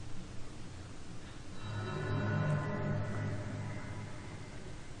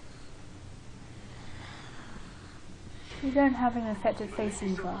 You don't have an affected face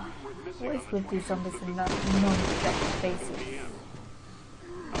either. What is with these zombies and non-affected faces?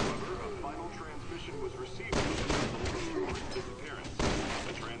 However, a final transmission was received from the report's disappearance.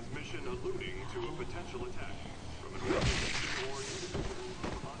 A transmission alluding to a potential attack from an organization or individual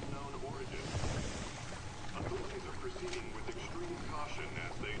of unknown origin. Authorities are proceeding with extreme caution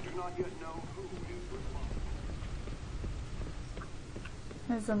as they do not yet know who is responsible.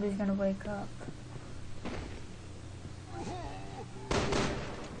 The zombie's gonna wake up.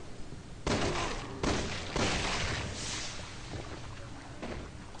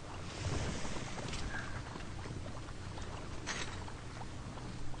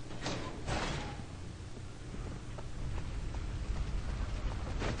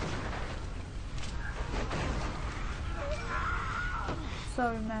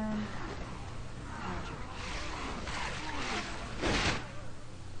 Sorry, man.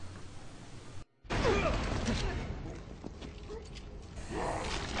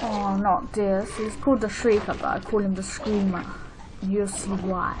 Oh, not this. He's called the Shrieker, but I call him the Screamer. And you'll see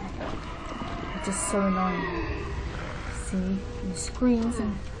why. It's just so annoying. See? He screams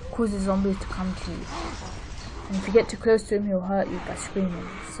and causes zombies to come to you. And if you get too close to him, he'll hurt you by screaming.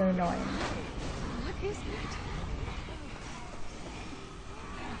 It's so annoying. What is that?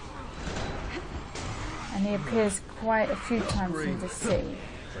 And he appears quite a few times in the city.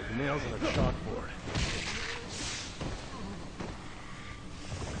 It's like nails on a chalkboard.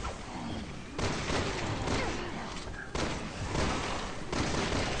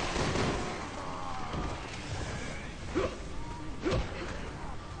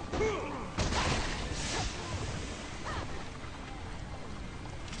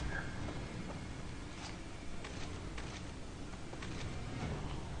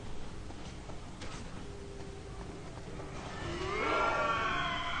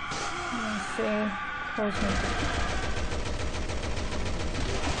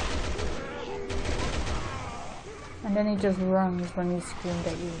 And then he just runs when he screamed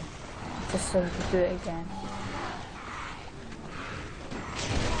at you, just so he could do it again.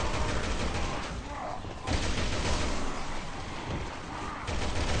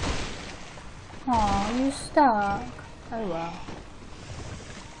 Aw, you stuck. Oh well.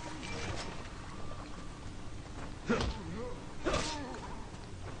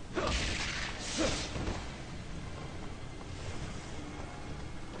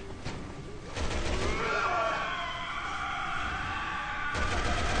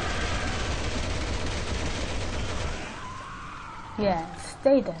 Yeah,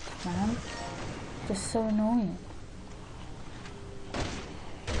 stay dead, man. Just so annoying.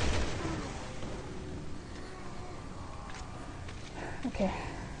 Okay.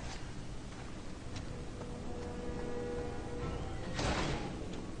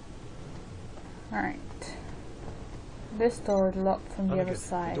 Alright. This door is locked from the other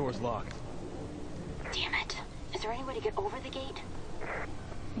side. The door's locked. Damn it. Is there any way to get over the gate?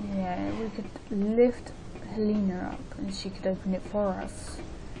 Yeah, we could lift Helena up and she could open it for us.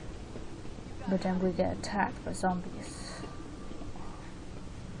 But then we get attacked by zombies.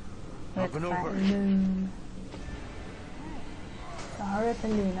 We have to fight alone. So hurry up,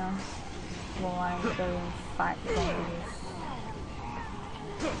 Helena, while I go and fight zombies.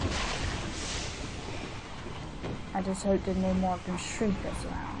 I just hope there's no more of them shriekers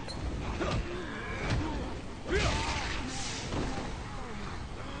around.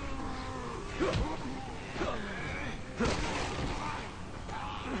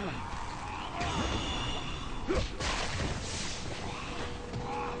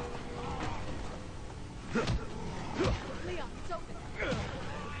 Leon, it's open.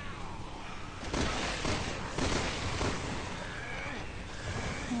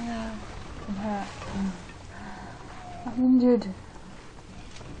 Yeah, I'm hurt. I'm injured.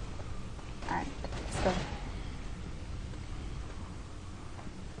 Alright, let's go.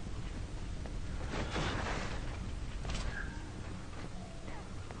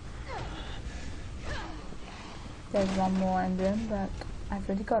 There's one more emblem, but I've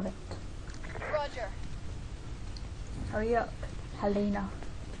already got it. Roger. Hurry up, Helena.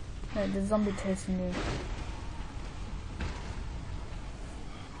 No, the zombie chasing you.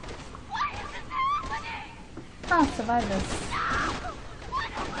 Why is this happening? Ah, survivors.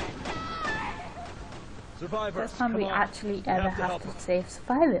 Survivors, First time we come on. actually We ever have to have help to them. save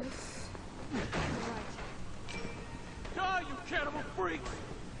survivors. Die, you cannibal freaks!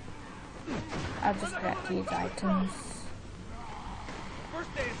 I'll just collect these items.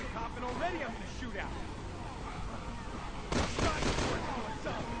 First day as a cop and already I'm in a shootout.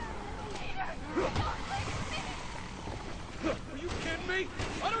 Are you kidding me?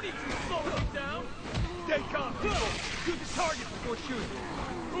 I don't need you slowing me down. Stay calm, people. Shoot the target before shooting.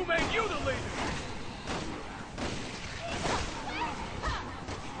 Who made you the leader?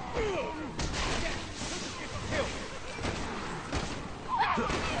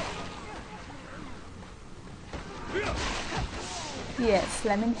 Yeah,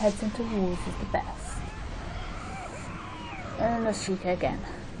 slamming heads into walls is the best. And let's Shrieker again.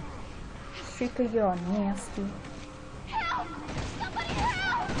 Shrieker, you're nasty. Help! Somebody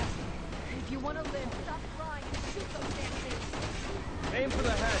help! If you want to live, stop crying and shoot those damn things. Aim for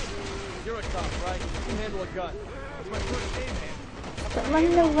the head. You're a cop, right? You can handle a gun. That's my first aim, man. Stop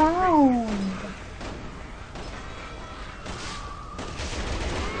running around.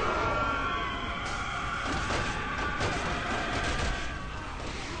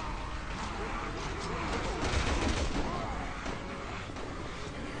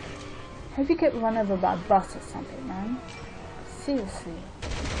 Hope you get run over by a bus or something, man. Seriously.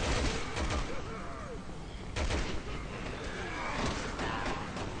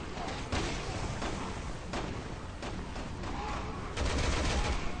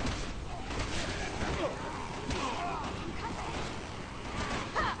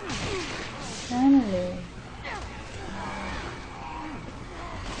 Finally.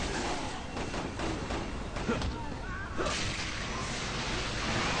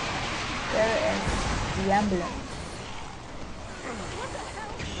 There it is, the ambulance.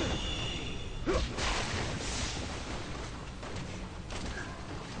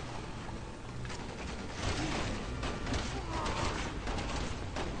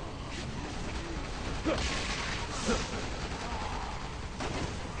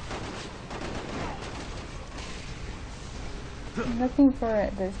 I'm looking for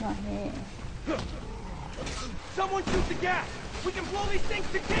it, but it's not here. Someone shoot the gas! We can blow these things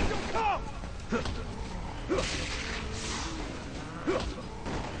to Kingdom Come!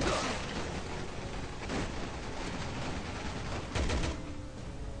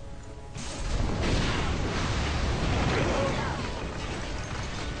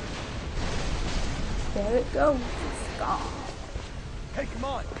 There it goes. It's gone. Hey, come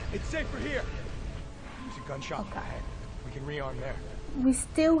on! It's safer here! There's a gunshot Okay. ahead. We can rearm there. We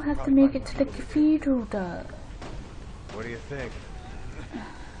still have to make it to the cathedral, though. What do you think? I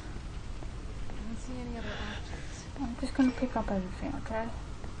don't see any other options. I'm just gonna pick up everything, okay?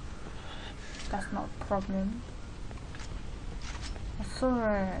 That's not a problem. I saw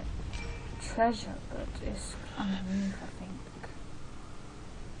a treasure, but it's underneath, I think.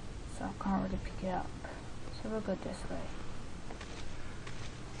 So I can't really pick it up. So we'll go this way.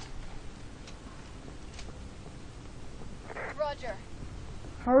 Roger.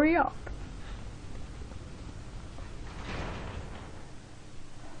 Hurry up!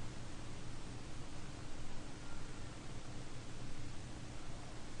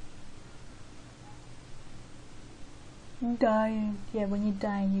 Dying. Yeah, when you're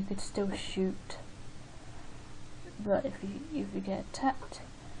dying, you could still shoot. But if you get attacked,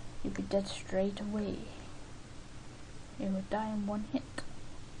 you'll be dead straight away. You will die in one hit.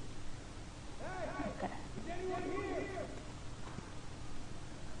 Okay.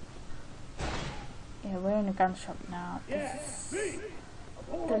 Yeah, we're in a gun shop now. This is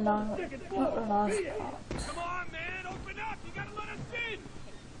the not the last part. Come on, man! Open up! You gotta let us in!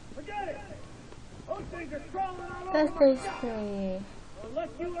 Forget it! Those things are crawling all over Birthday spree. Unless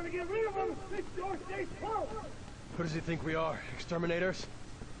you want to get rid of them, this door stays closed! Who does he think we are? Exterminators?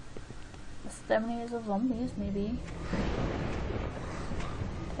 Exterminators of zombies, maybe.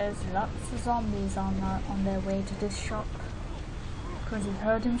 There's lots of zombies on their way to this shop. Because you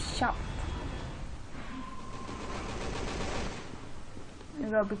heard him shout. You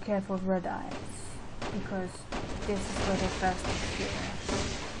gotta be careful of red eyes. Because this is where they first appear.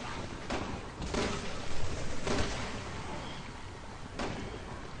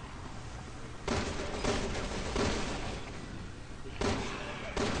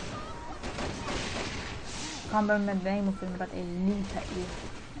 Can't remember the name of them, but they leap at you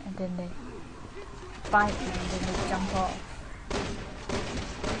and then they fight you and then they jump off.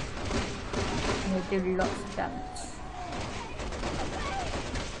 And they do lots of damage.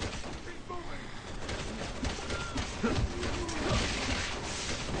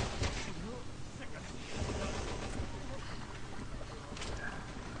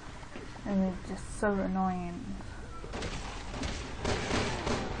 And it's just so annoying.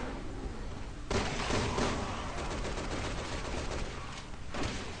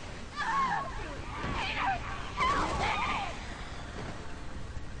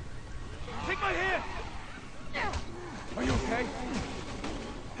 Take my hand! Are you okay?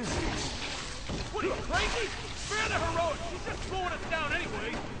 What are you, crazy? Spare the heroic! She's just slowing us down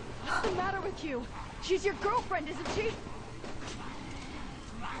anyway! What's the matter with you? She's your girlfriend, isn't she?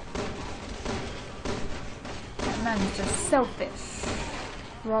 That man is just selfish.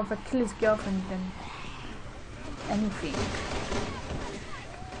 Rather kill his girlfriend than anything.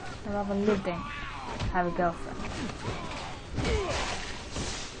 I'd rather live than have a girlfriend.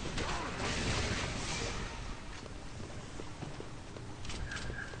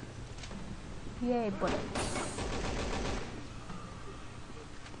 Yay, bullets.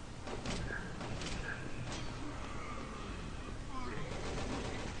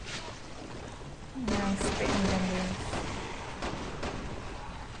 Now spitting vendors.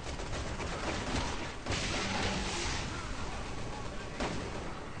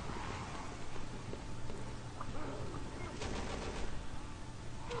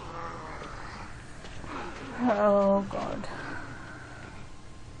 Oh god.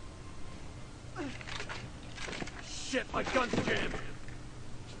 Shit, my gun's jammed!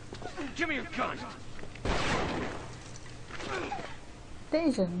 Give me your gun! That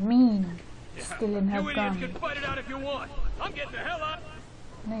is just mean. Stealing her You idiots gun. can fight it out if you want! I'm getting the hell out!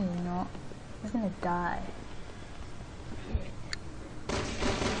 No, you're not. He's gonna die.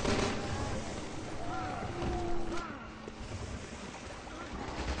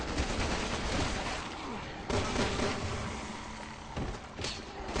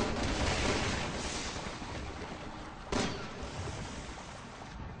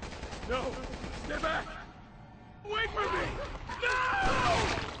 No! Stay back! Wait for me! No!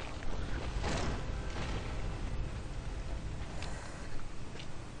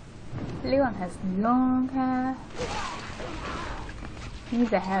 Leon has long hair. He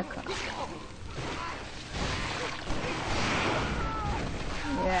needs a haircut.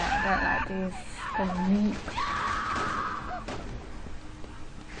 Yeah, I don't like these. They're weak.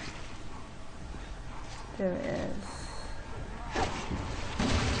 There it is.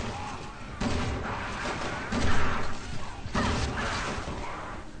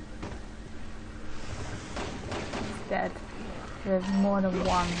 He's dead. There's more than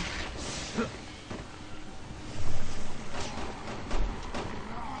one.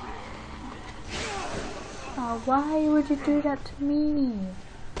 Oh, why would you do that to me?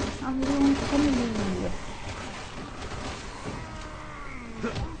 I'm your own family.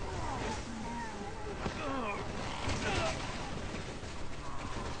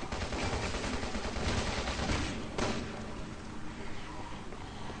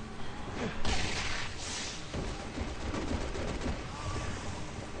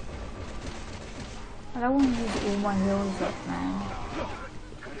 I don't want to use all my heals up, man.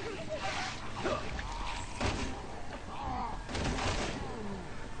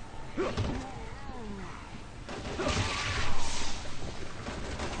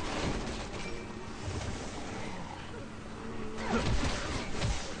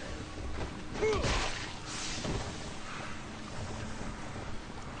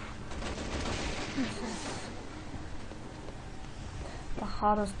 The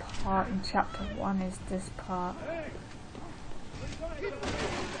hardest part in chapter 1 is this part.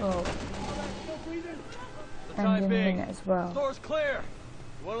 Oh. And in a minute as well. Door's clear.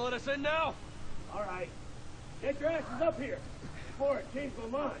 You wanna let us in now? All right. Get your asses up here before it changes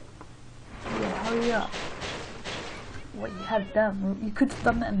my mind. Yeah, hurry up. What you have done, you could have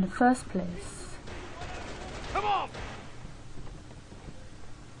done that in the first place. Come on!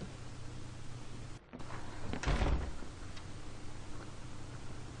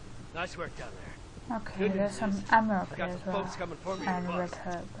 Nice work down there. Okay, Good there's news some is, ammo up I've here got as some well. folks coming for me And in a the red bus.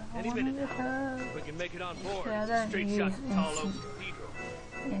 herb. I Any want a minute red now. herb. We can make it on board. Yeah, I It's a don't straight use shot to Tall Oak instant Cathedral.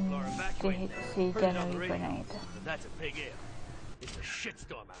 in People are evacuating the now. sea Heard it on the gunnery radio. grenade. But that's a big if. It's a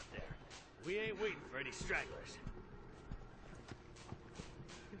shitstorm out there. We ain't waiting for any stragglers.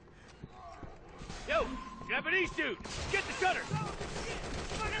 Yo, Japanese dude, get the shutter.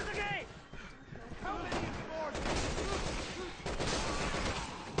 Look at the gate. How many of you more?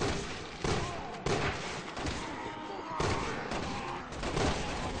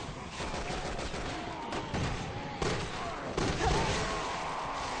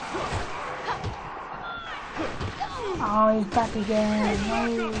 Oh, he's back again.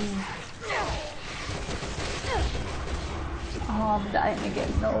 No. Oh, I'm dying again.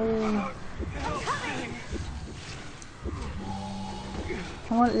 No.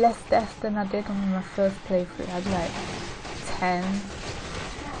 I want less deaths than I did on my first playthrough. I had like 10.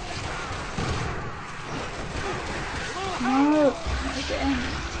 No, not again.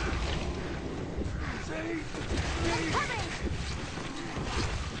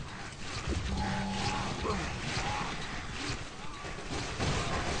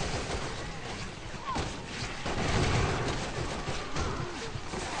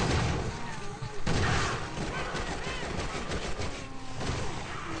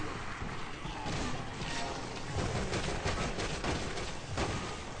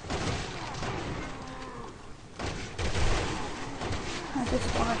 I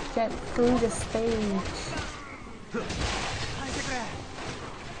just want to get through the stage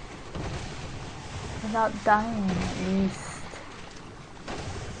without dying at least.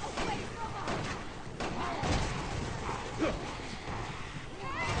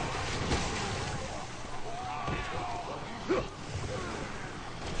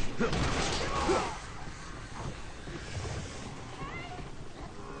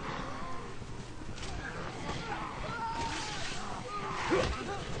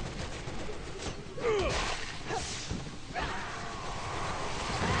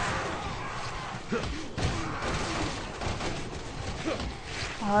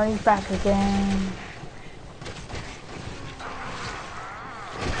 Oh, he's back again.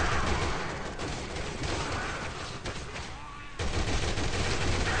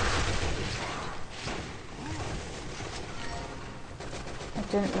 I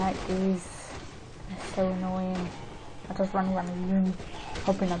don't like these. They're so annoying. I just run around the room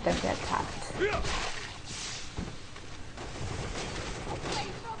hoping I don't get attacked.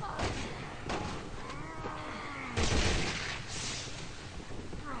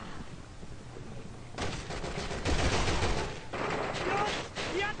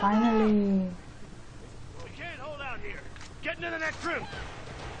 Finally. We can't hold out here. Get into the next room.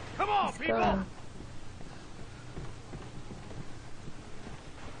 Come on, Let's people. go.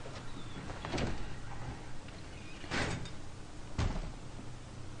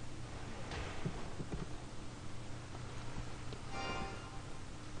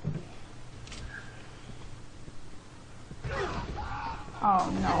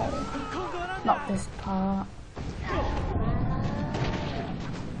 Oh no, not this part.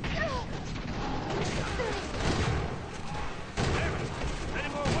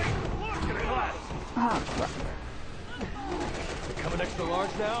 Oh crap. Coming next to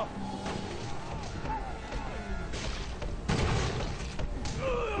large now?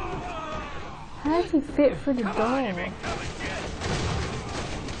 How does he fit through the door?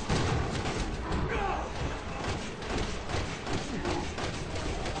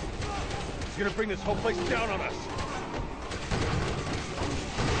 He's gonna bring this whole place down on us.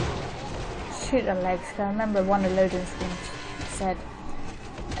 Shoot the legs, 'cause I remember one of the loading screens said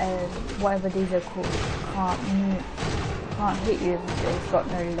whatever these are called can't hit you if it's got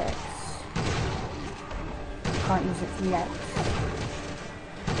no legs. Can't use its legs.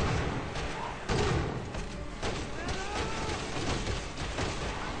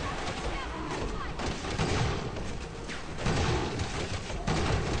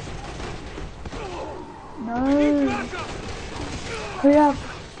 No! Hurry up!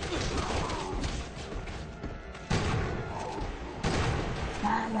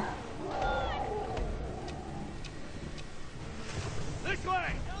 Man. This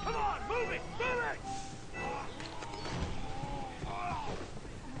way! Come on, move it! Move it!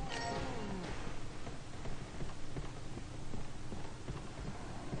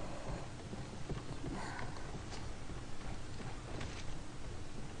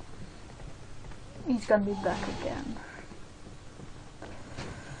 He's gonna be back again.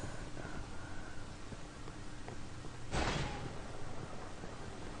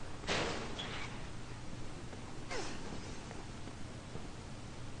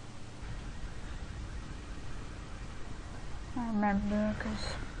 I remember, because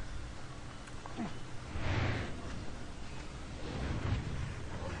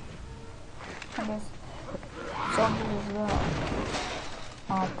I guess zombies as well.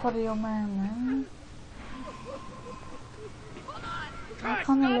 Oh, putty your man. I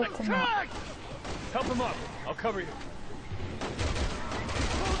kind of looked him up. Help him up. I'll cover you.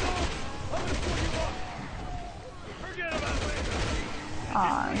 Forget about it.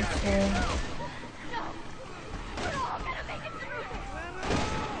 Ah, okay.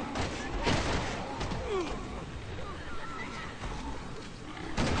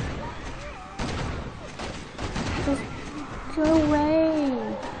 Just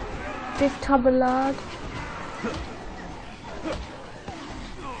big tub of lard.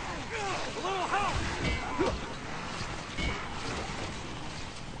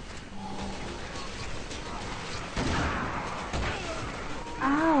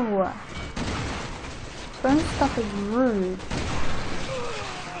 Ow! Throwing stuff is rude.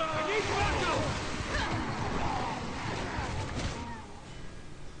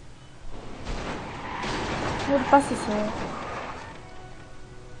 Oh, the bus is here.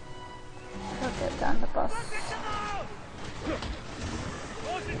 I'll get down the bus.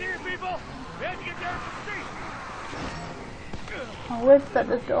 Oh, wait, but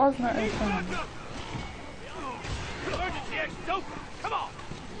the door's not open. Emergency exit's open. Come on.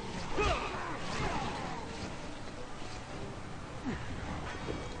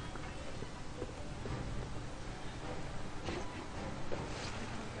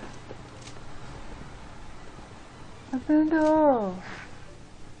 Open the door.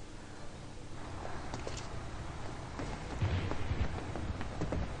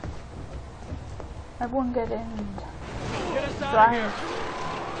 Everyone get in. Get us out of Drive. here.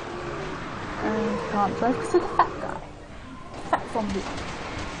 Can't drive because of the fat guy. Fat zombie.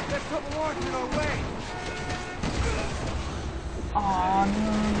 There's trouble warrants in our way. Aw,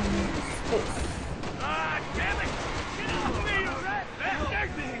 no. It's Ah, damn it! Get off me, you rat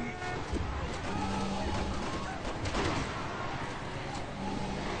bastard!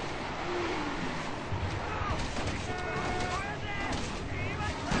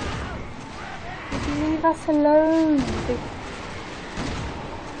 leave us alone. Big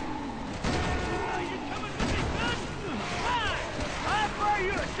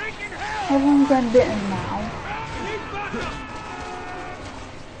Everyone's getting bitten now.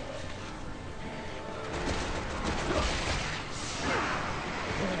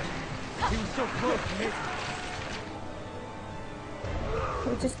 He was so close to me.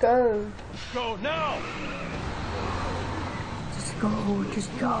 We'll just go. Go now! Just go,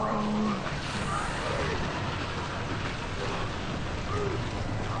 just go.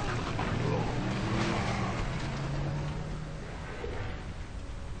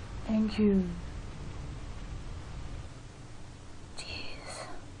 Thank you. Jeez.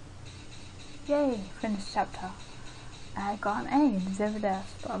 Yay, finished chapter. I got an A in the Zero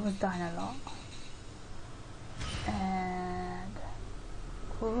Deaths, but I was dying a lot. And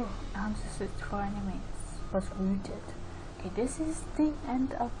cool, I'm just 64 enemies was rooted. Okay, this is the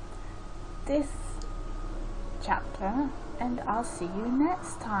end of this chapter, and I'll see you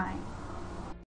next time.